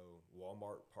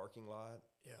Walmart parking lot.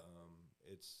 Yeah.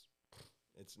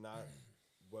 It's not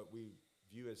what we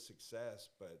view as success,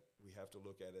 but we have to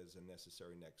look at it as a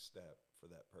necessary next step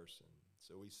for that person.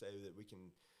 So we say that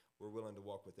we're willing to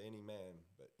walk with any man,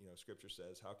 but Scripture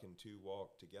says, how can two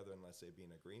walk together unless they be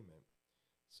in agreement?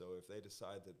 So if they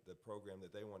decide that the program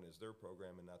that they want is their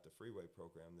program and not the freeway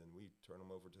program, then we turn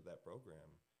them over to that program.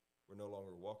 We're no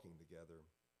longer walking together.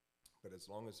 But as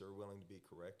long as they're willing to be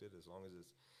corrected,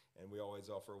 and we always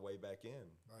offer a way back in,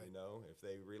 Right. if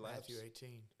they relapse. Matthew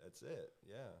 18, That's it,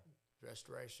 yeah.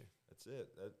 restoration. That's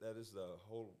it. That is the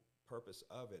whole purpose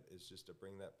of it, is just to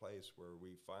bring that place where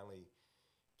we finally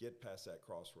get past that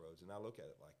crossroads. And I look at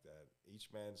it like that.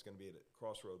 Each man's going to be at a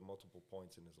crossroad multiple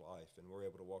points in his life, and we're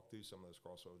able to walk through some of those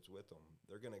crossroads with them.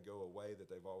 They're going to go a way that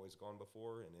they've always gone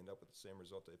before and end up with the same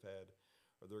result they've had,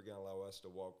 or they're going to allow us to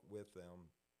walk with them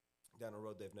down a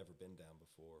road they've never been down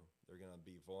before. They're going to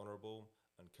be vulnerable,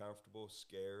 uncomfortable,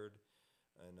 scared,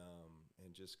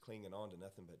 and just clinging on to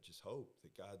nothing but just hope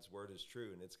that God's word is true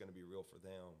and it's going to be real for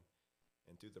them.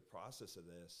 And through the process of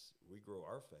this, we grow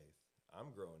our faith.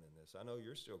 I'm growing in this. I know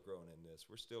you're still growing in this.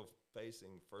 We're still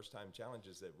facing first-time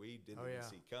challenges that we didn't even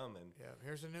see coming. Yeah,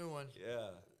 here's a new one.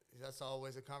 Yeah. That's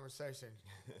always a conversation.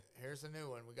 Here's a new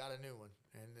one. We got a new one,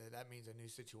 and that means a new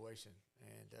situation.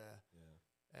 And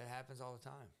it happens all the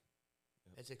time.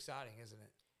 Yep. It's exciting, isn't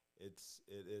it?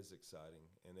 It is exciting,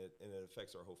 and it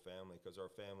affects our whole family, because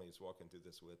our family is walking through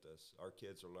this with us. Our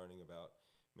kids are learning about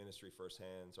ministry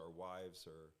firsthand. Our wives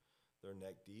they're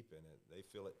neck deep in it. They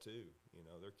feel it too.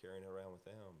 They're carrying it around with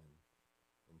them,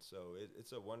 and so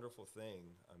it's a wonderful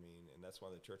thing. I mean, and that's why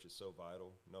the church is so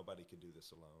vital. Nobody could do this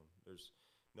alone.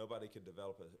 Nobody could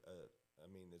develop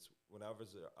when I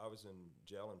was in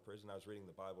jail and prison, I was reading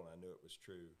the Bible and I knew it was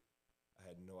true. I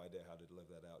had no idea how to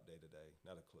live that out day to day,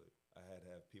 not a clue. I had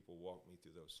to have people walk me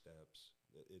through those steps.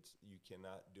 You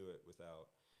cannot do it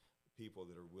without people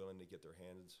that are willing to get their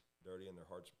hands dirty and their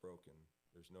hearts broken.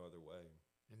 There's no other way.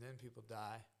 And then people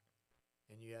die,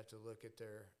 and you have to look at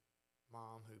their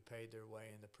mom who paid their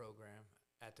way in the program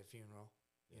at the funeral,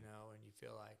 and you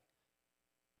feel like,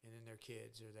 and then their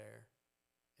kids are there,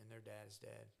 and their dad is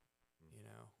dead, I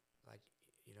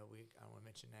don't want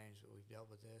to mention names, but we've dealt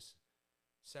with this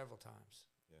several times.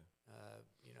 Yeah.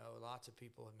 Lots of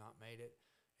people have not made it,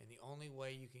 and the only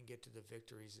way you can get to the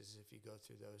victories is if you go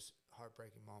through those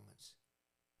heartbreaking moments.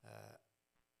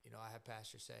 I have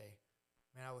pastors say,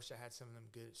 man, I wish I had some of them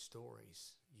good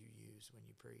stories you use when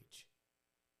you preach.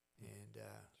 And,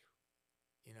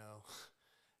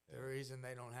 the reason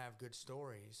they don't have good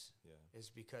stories is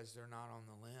because they're not on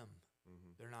the limb.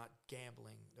 Mm-hmm. They're not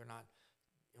gambling. They're not,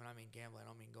 when I mean gambling, I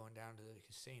don't mean going down to the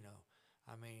casino.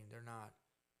 I mean, they're not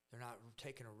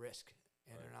taking a risk.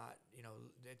 And they're not,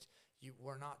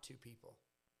 we're not two people.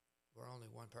 We're only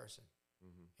one person.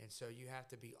 Mm-hmm. And so you have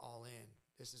to be all in.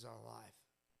 This is our life.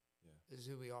 Yeah. This is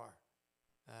who we are.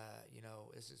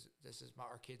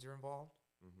 Our kids are involved.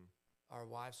 Mm-hmm. Our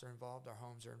wives are involved. Our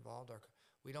homes are involved.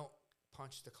 We don't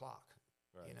punch the clock.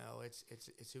 Right.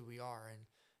 It's who we are,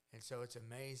 and so it's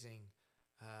amazing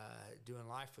doing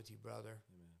life with you, brother.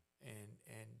 Amen.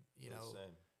 And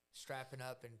strapping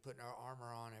up and putting our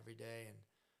armor on every day and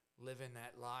living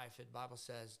that life. The Bible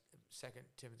says, 2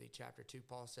 Timothy chapter 2,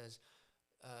 Paul says,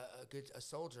 a good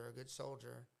soldier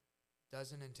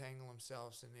doesn't entangle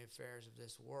himself in the affairs of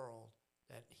this world,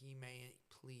 that he may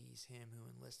please him who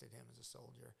enlisted him as a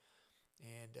soldier.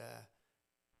 And,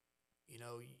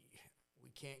 we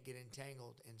can't get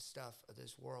entangled in stuff of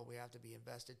this world. We have to be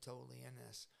invested totally in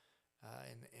this,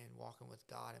 and walking with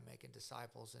God and making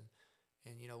disciples.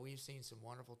 And we've seen some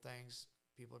wonderful things.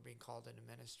 People are being called into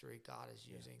ministry. God is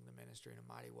using the ministry in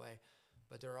a mighty way.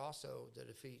 But there are also the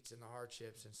defeats and the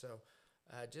hardships. And so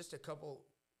just a couple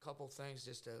things,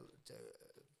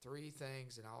 three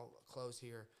things, and I'll close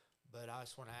here. But I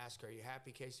just want to ask, are you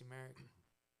happy, Casey Merrick?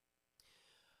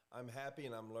 I'm happy,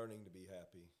 and I'm learning to be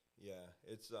happy. Yeah,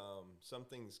 it's some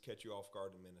things catch you off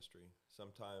guard in ministry.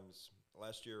 Sometimes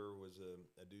last year was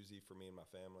a doozy for me and my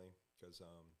family because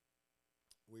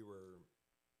we were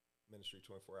ministry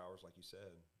 24 hours, like you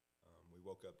said. We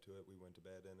woke up to it. We went to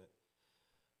bed in it.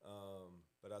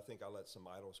 But I think I let some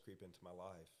idols creep into my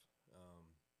life.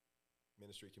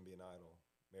 Ministry can be an idol.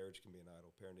 Marriage can be an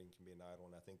idol. Parenting can be an idol.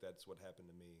 And I think that's what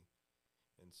happened to me.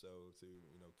 And so through,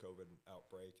 COVID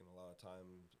outbreak and a lot of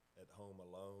time at home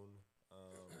alone,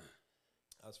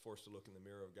 I was forced to look in the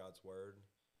mirror of God's word.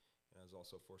 And I was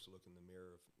also forced to look in the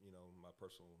mirror of, my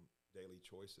personal daily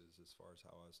choices as far as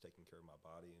how I was taking care of my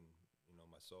body and,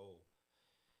 my soul.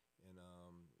 And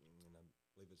I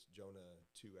believe it's Jonah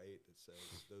 2:8 that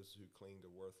says, those who cling to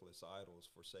worthless idols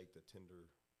forsake the tender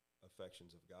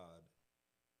affections of God.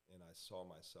 And I saw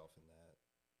myself in that.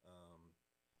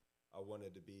 I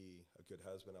wanted to be a good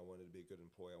husband. I wanted to be a good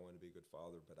employee. I wanted to be a good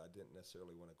father, but I didn't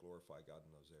necessarily want to glorify God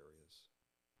in those areas.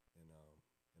 And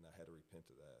I had to repent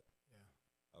of that. Yeah.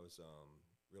 I was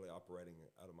really operating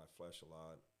out of my flesh a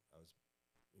lot. I was,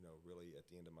 really at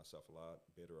the end of myself a lot,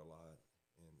 bitter a lot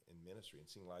in ministry and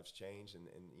seeing lives change.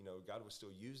 And God was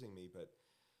still using me, but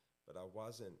I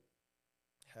wasn't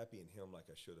happy in him like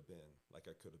I should have been,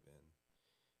 like I could have been.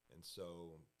 And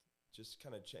so just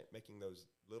kind of making those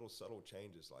little subtle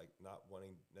changes, like not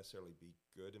wanting necessarily be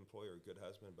good employee or good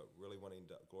husband, but really wanting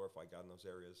to glorify God in those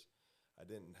areas. I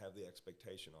didn't have the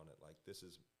expectation on it, like this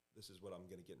is what I'm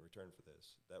going to get in return for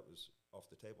this. That was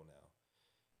off the table now.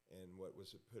 And what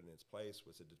was put in its place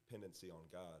was a dependency on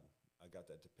God. I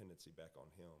got that dependency back on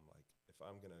him. Like, if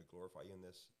I'm going to glorify you in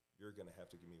this, you're going to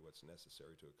have to give me what's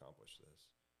necessary to accomplish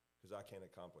this. Because I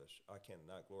cannot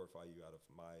glorify you out of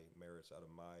my merits, out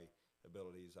of my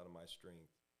abilities, out of my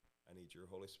strength. I need your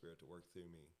Holy Spirit to work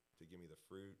through me, to give me the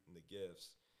fruit and the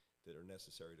gifts that are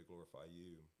necessary to glorify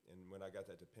you. And when I got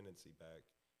that dependency back,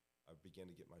 I began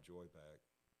to get my joy back.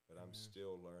 But I'm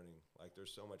still learning. Like,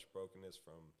 there's so much brokenness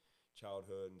from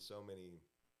childhood and so many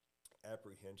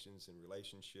apprehensions in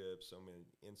relationships, so many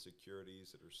insecurities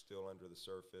that are still under the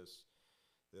surface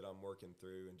that I'm working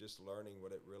through, and just learning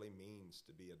what it really means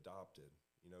to be adopted,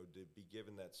 to be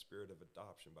given that spirit of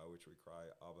adoption by which we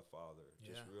cry, Abba, Father.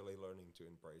 Yeah. Just really learning to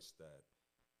embrace that.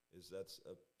 That's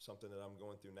something that I'm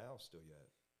going through now still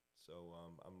yet. So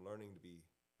I'm learning to be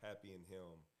happy in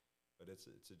him, but it's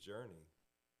a journey.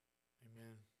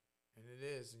 Amen. And it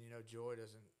is. And, joy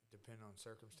doesn't depend on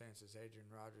circumstances.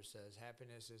 Adrian Rogers says,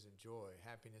 happiness isn't joy.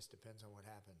 Happiness depends on what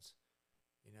happens.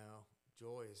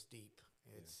 Joy is deep.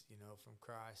 It's, from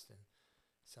Christ. And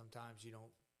sometimes you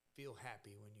don't feel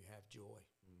happy when you have joy.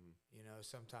 Mm-hmm.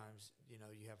 Sometimes,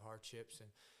 you have hardships.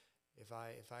 And if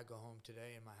I go home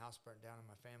today and my house burnt down and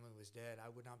my family was dead, I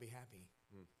would not be happy.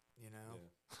 Yeah.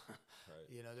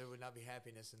 Right. There would not be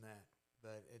happiness in that.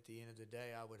 But at the end of the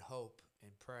day, I would hope and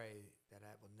pray that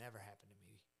that will never happen to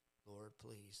me. Lord,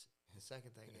 please. The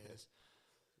second thing is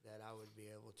that I would be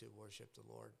able to worship the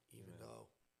Lord even though,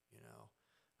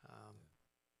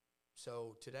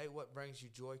 So today, what brings you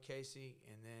joy, Casey?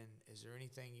 And then is there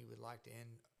anything you would like to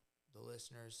end the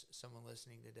listeners, someone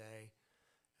listening today,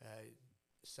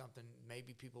 something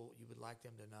maybe people you would like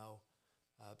them to know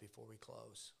before we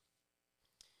close?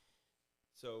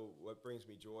 So what brings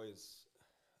me joy is,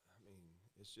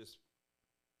 it's just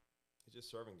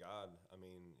serving God.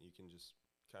 You can just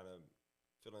kind of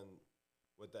fill in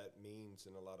what that means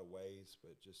in a lot of ways,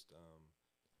 but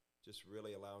just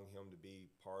really allowing him to be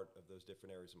part of those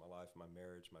different areas of my life, my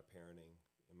marriage, my parenting,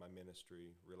 and my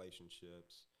ministry,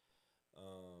 relationships.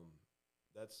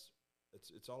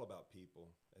 It's all about people.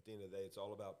 At the end of the day, it's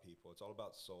all about people. It's all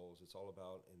about souls. It's all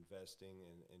about investing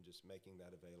and just making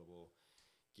that available,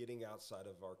 getting outside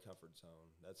of our comfort zone.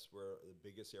 That's where the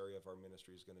biggest area of our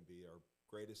ministry is going to be. Our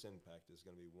greatest impact is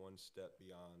going to be one step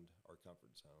beyond our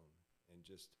comfort zone. And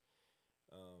just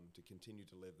to continue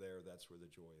to live there, that's where the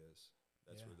joy is.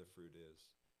 That's where the fruit is.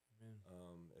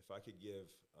 If I could give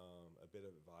a bit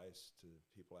of advice to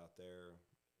people out there,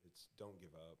 it's don't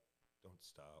give up, don't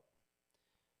stop.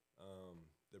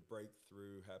 The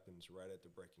breakthrough happens right at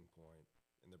the breaking point,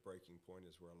 and the breaking point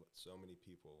is where so many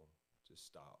people just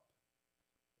stop,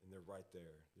 and they're right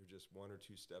there. They're just one or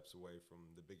two steps away from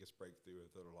the biggest breakthrough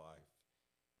of their life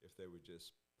if they would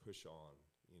just push on,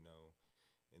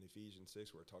 In Ephesians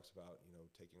 6, where it talks about,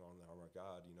 taking on the armor of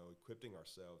God, equipping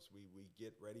ourselves. We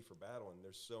get ready for battle, and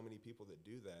there's so many people that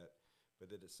do that,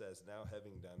 but that it says, now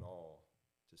having done all,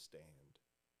 to stand.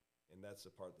 And that's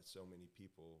the part that so many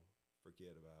people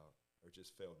forget about or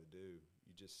just fail to do.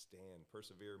 You just stand.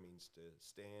 Persevere means to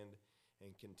stand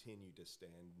and continue to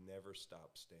stand, never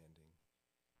stop standing.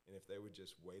 And if they would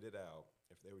just wait it out,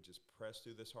 if they would just press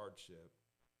through this hardship,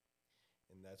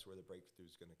 and that's where the breakthrough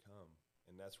is going to come.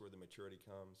 And that's where the maturity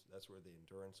comes. That's where the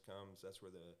endurance comes. That's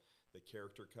where the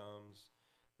character comes.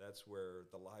 That's where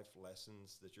the life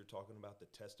lessons that you're talking about,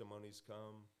 the testimonies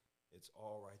come. It's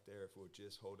all right there if we'll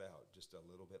just hold out just a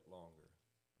little bit longer.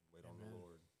 Wait on the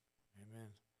Lord. Amen.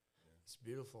 It's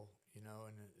beautiful, you know,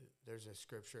 and there's a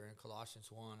scripture in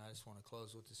Colossians 1. I just want to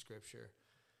close with the scripture,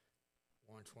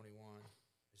 1:21.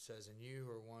 It says, "And you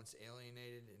who were once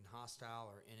alienated and hostile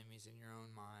or enemies in your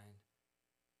own mind,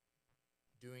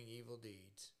 doing evil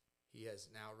deeds, he has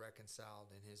now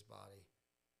reconciled in his body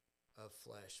of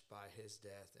flesh by his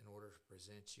death in order to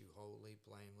present you holy,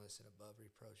 blameless, and above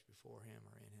reproach before him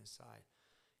or in his sight."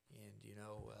 And, you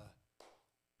know,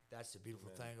 that's the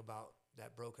beautiful thing about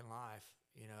that broken life.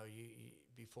 You know, you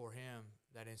before him,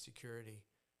 that insecurity,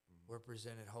 we're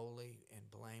presented holy and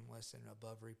blameless and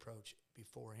above reproach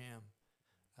before him.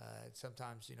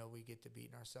 Sometimes, you know, we get to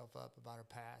beating ourselves up about our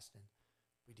past, and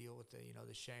we deal with the, you know,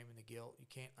 the shame and the guilt. You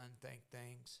can't unthink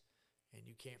things, and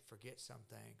you can't forget some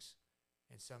things,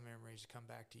 and some memories come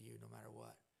back to you no matter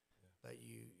what. But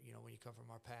you know, when you come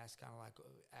from our past, kind of like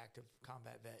an active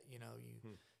combat vet, you know,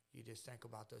 you just think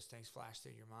about those things flash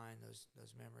through your mind,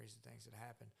 those memories and things that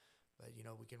happened. But, you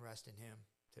know, we can rest in him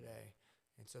today.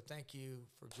 And so thank you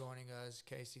for joining us.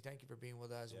 Casey, thank you for being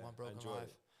with us in One Broken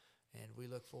Life. And we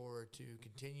look forward to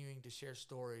continuing to share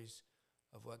stories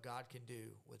of what God can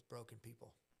do with broken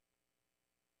people.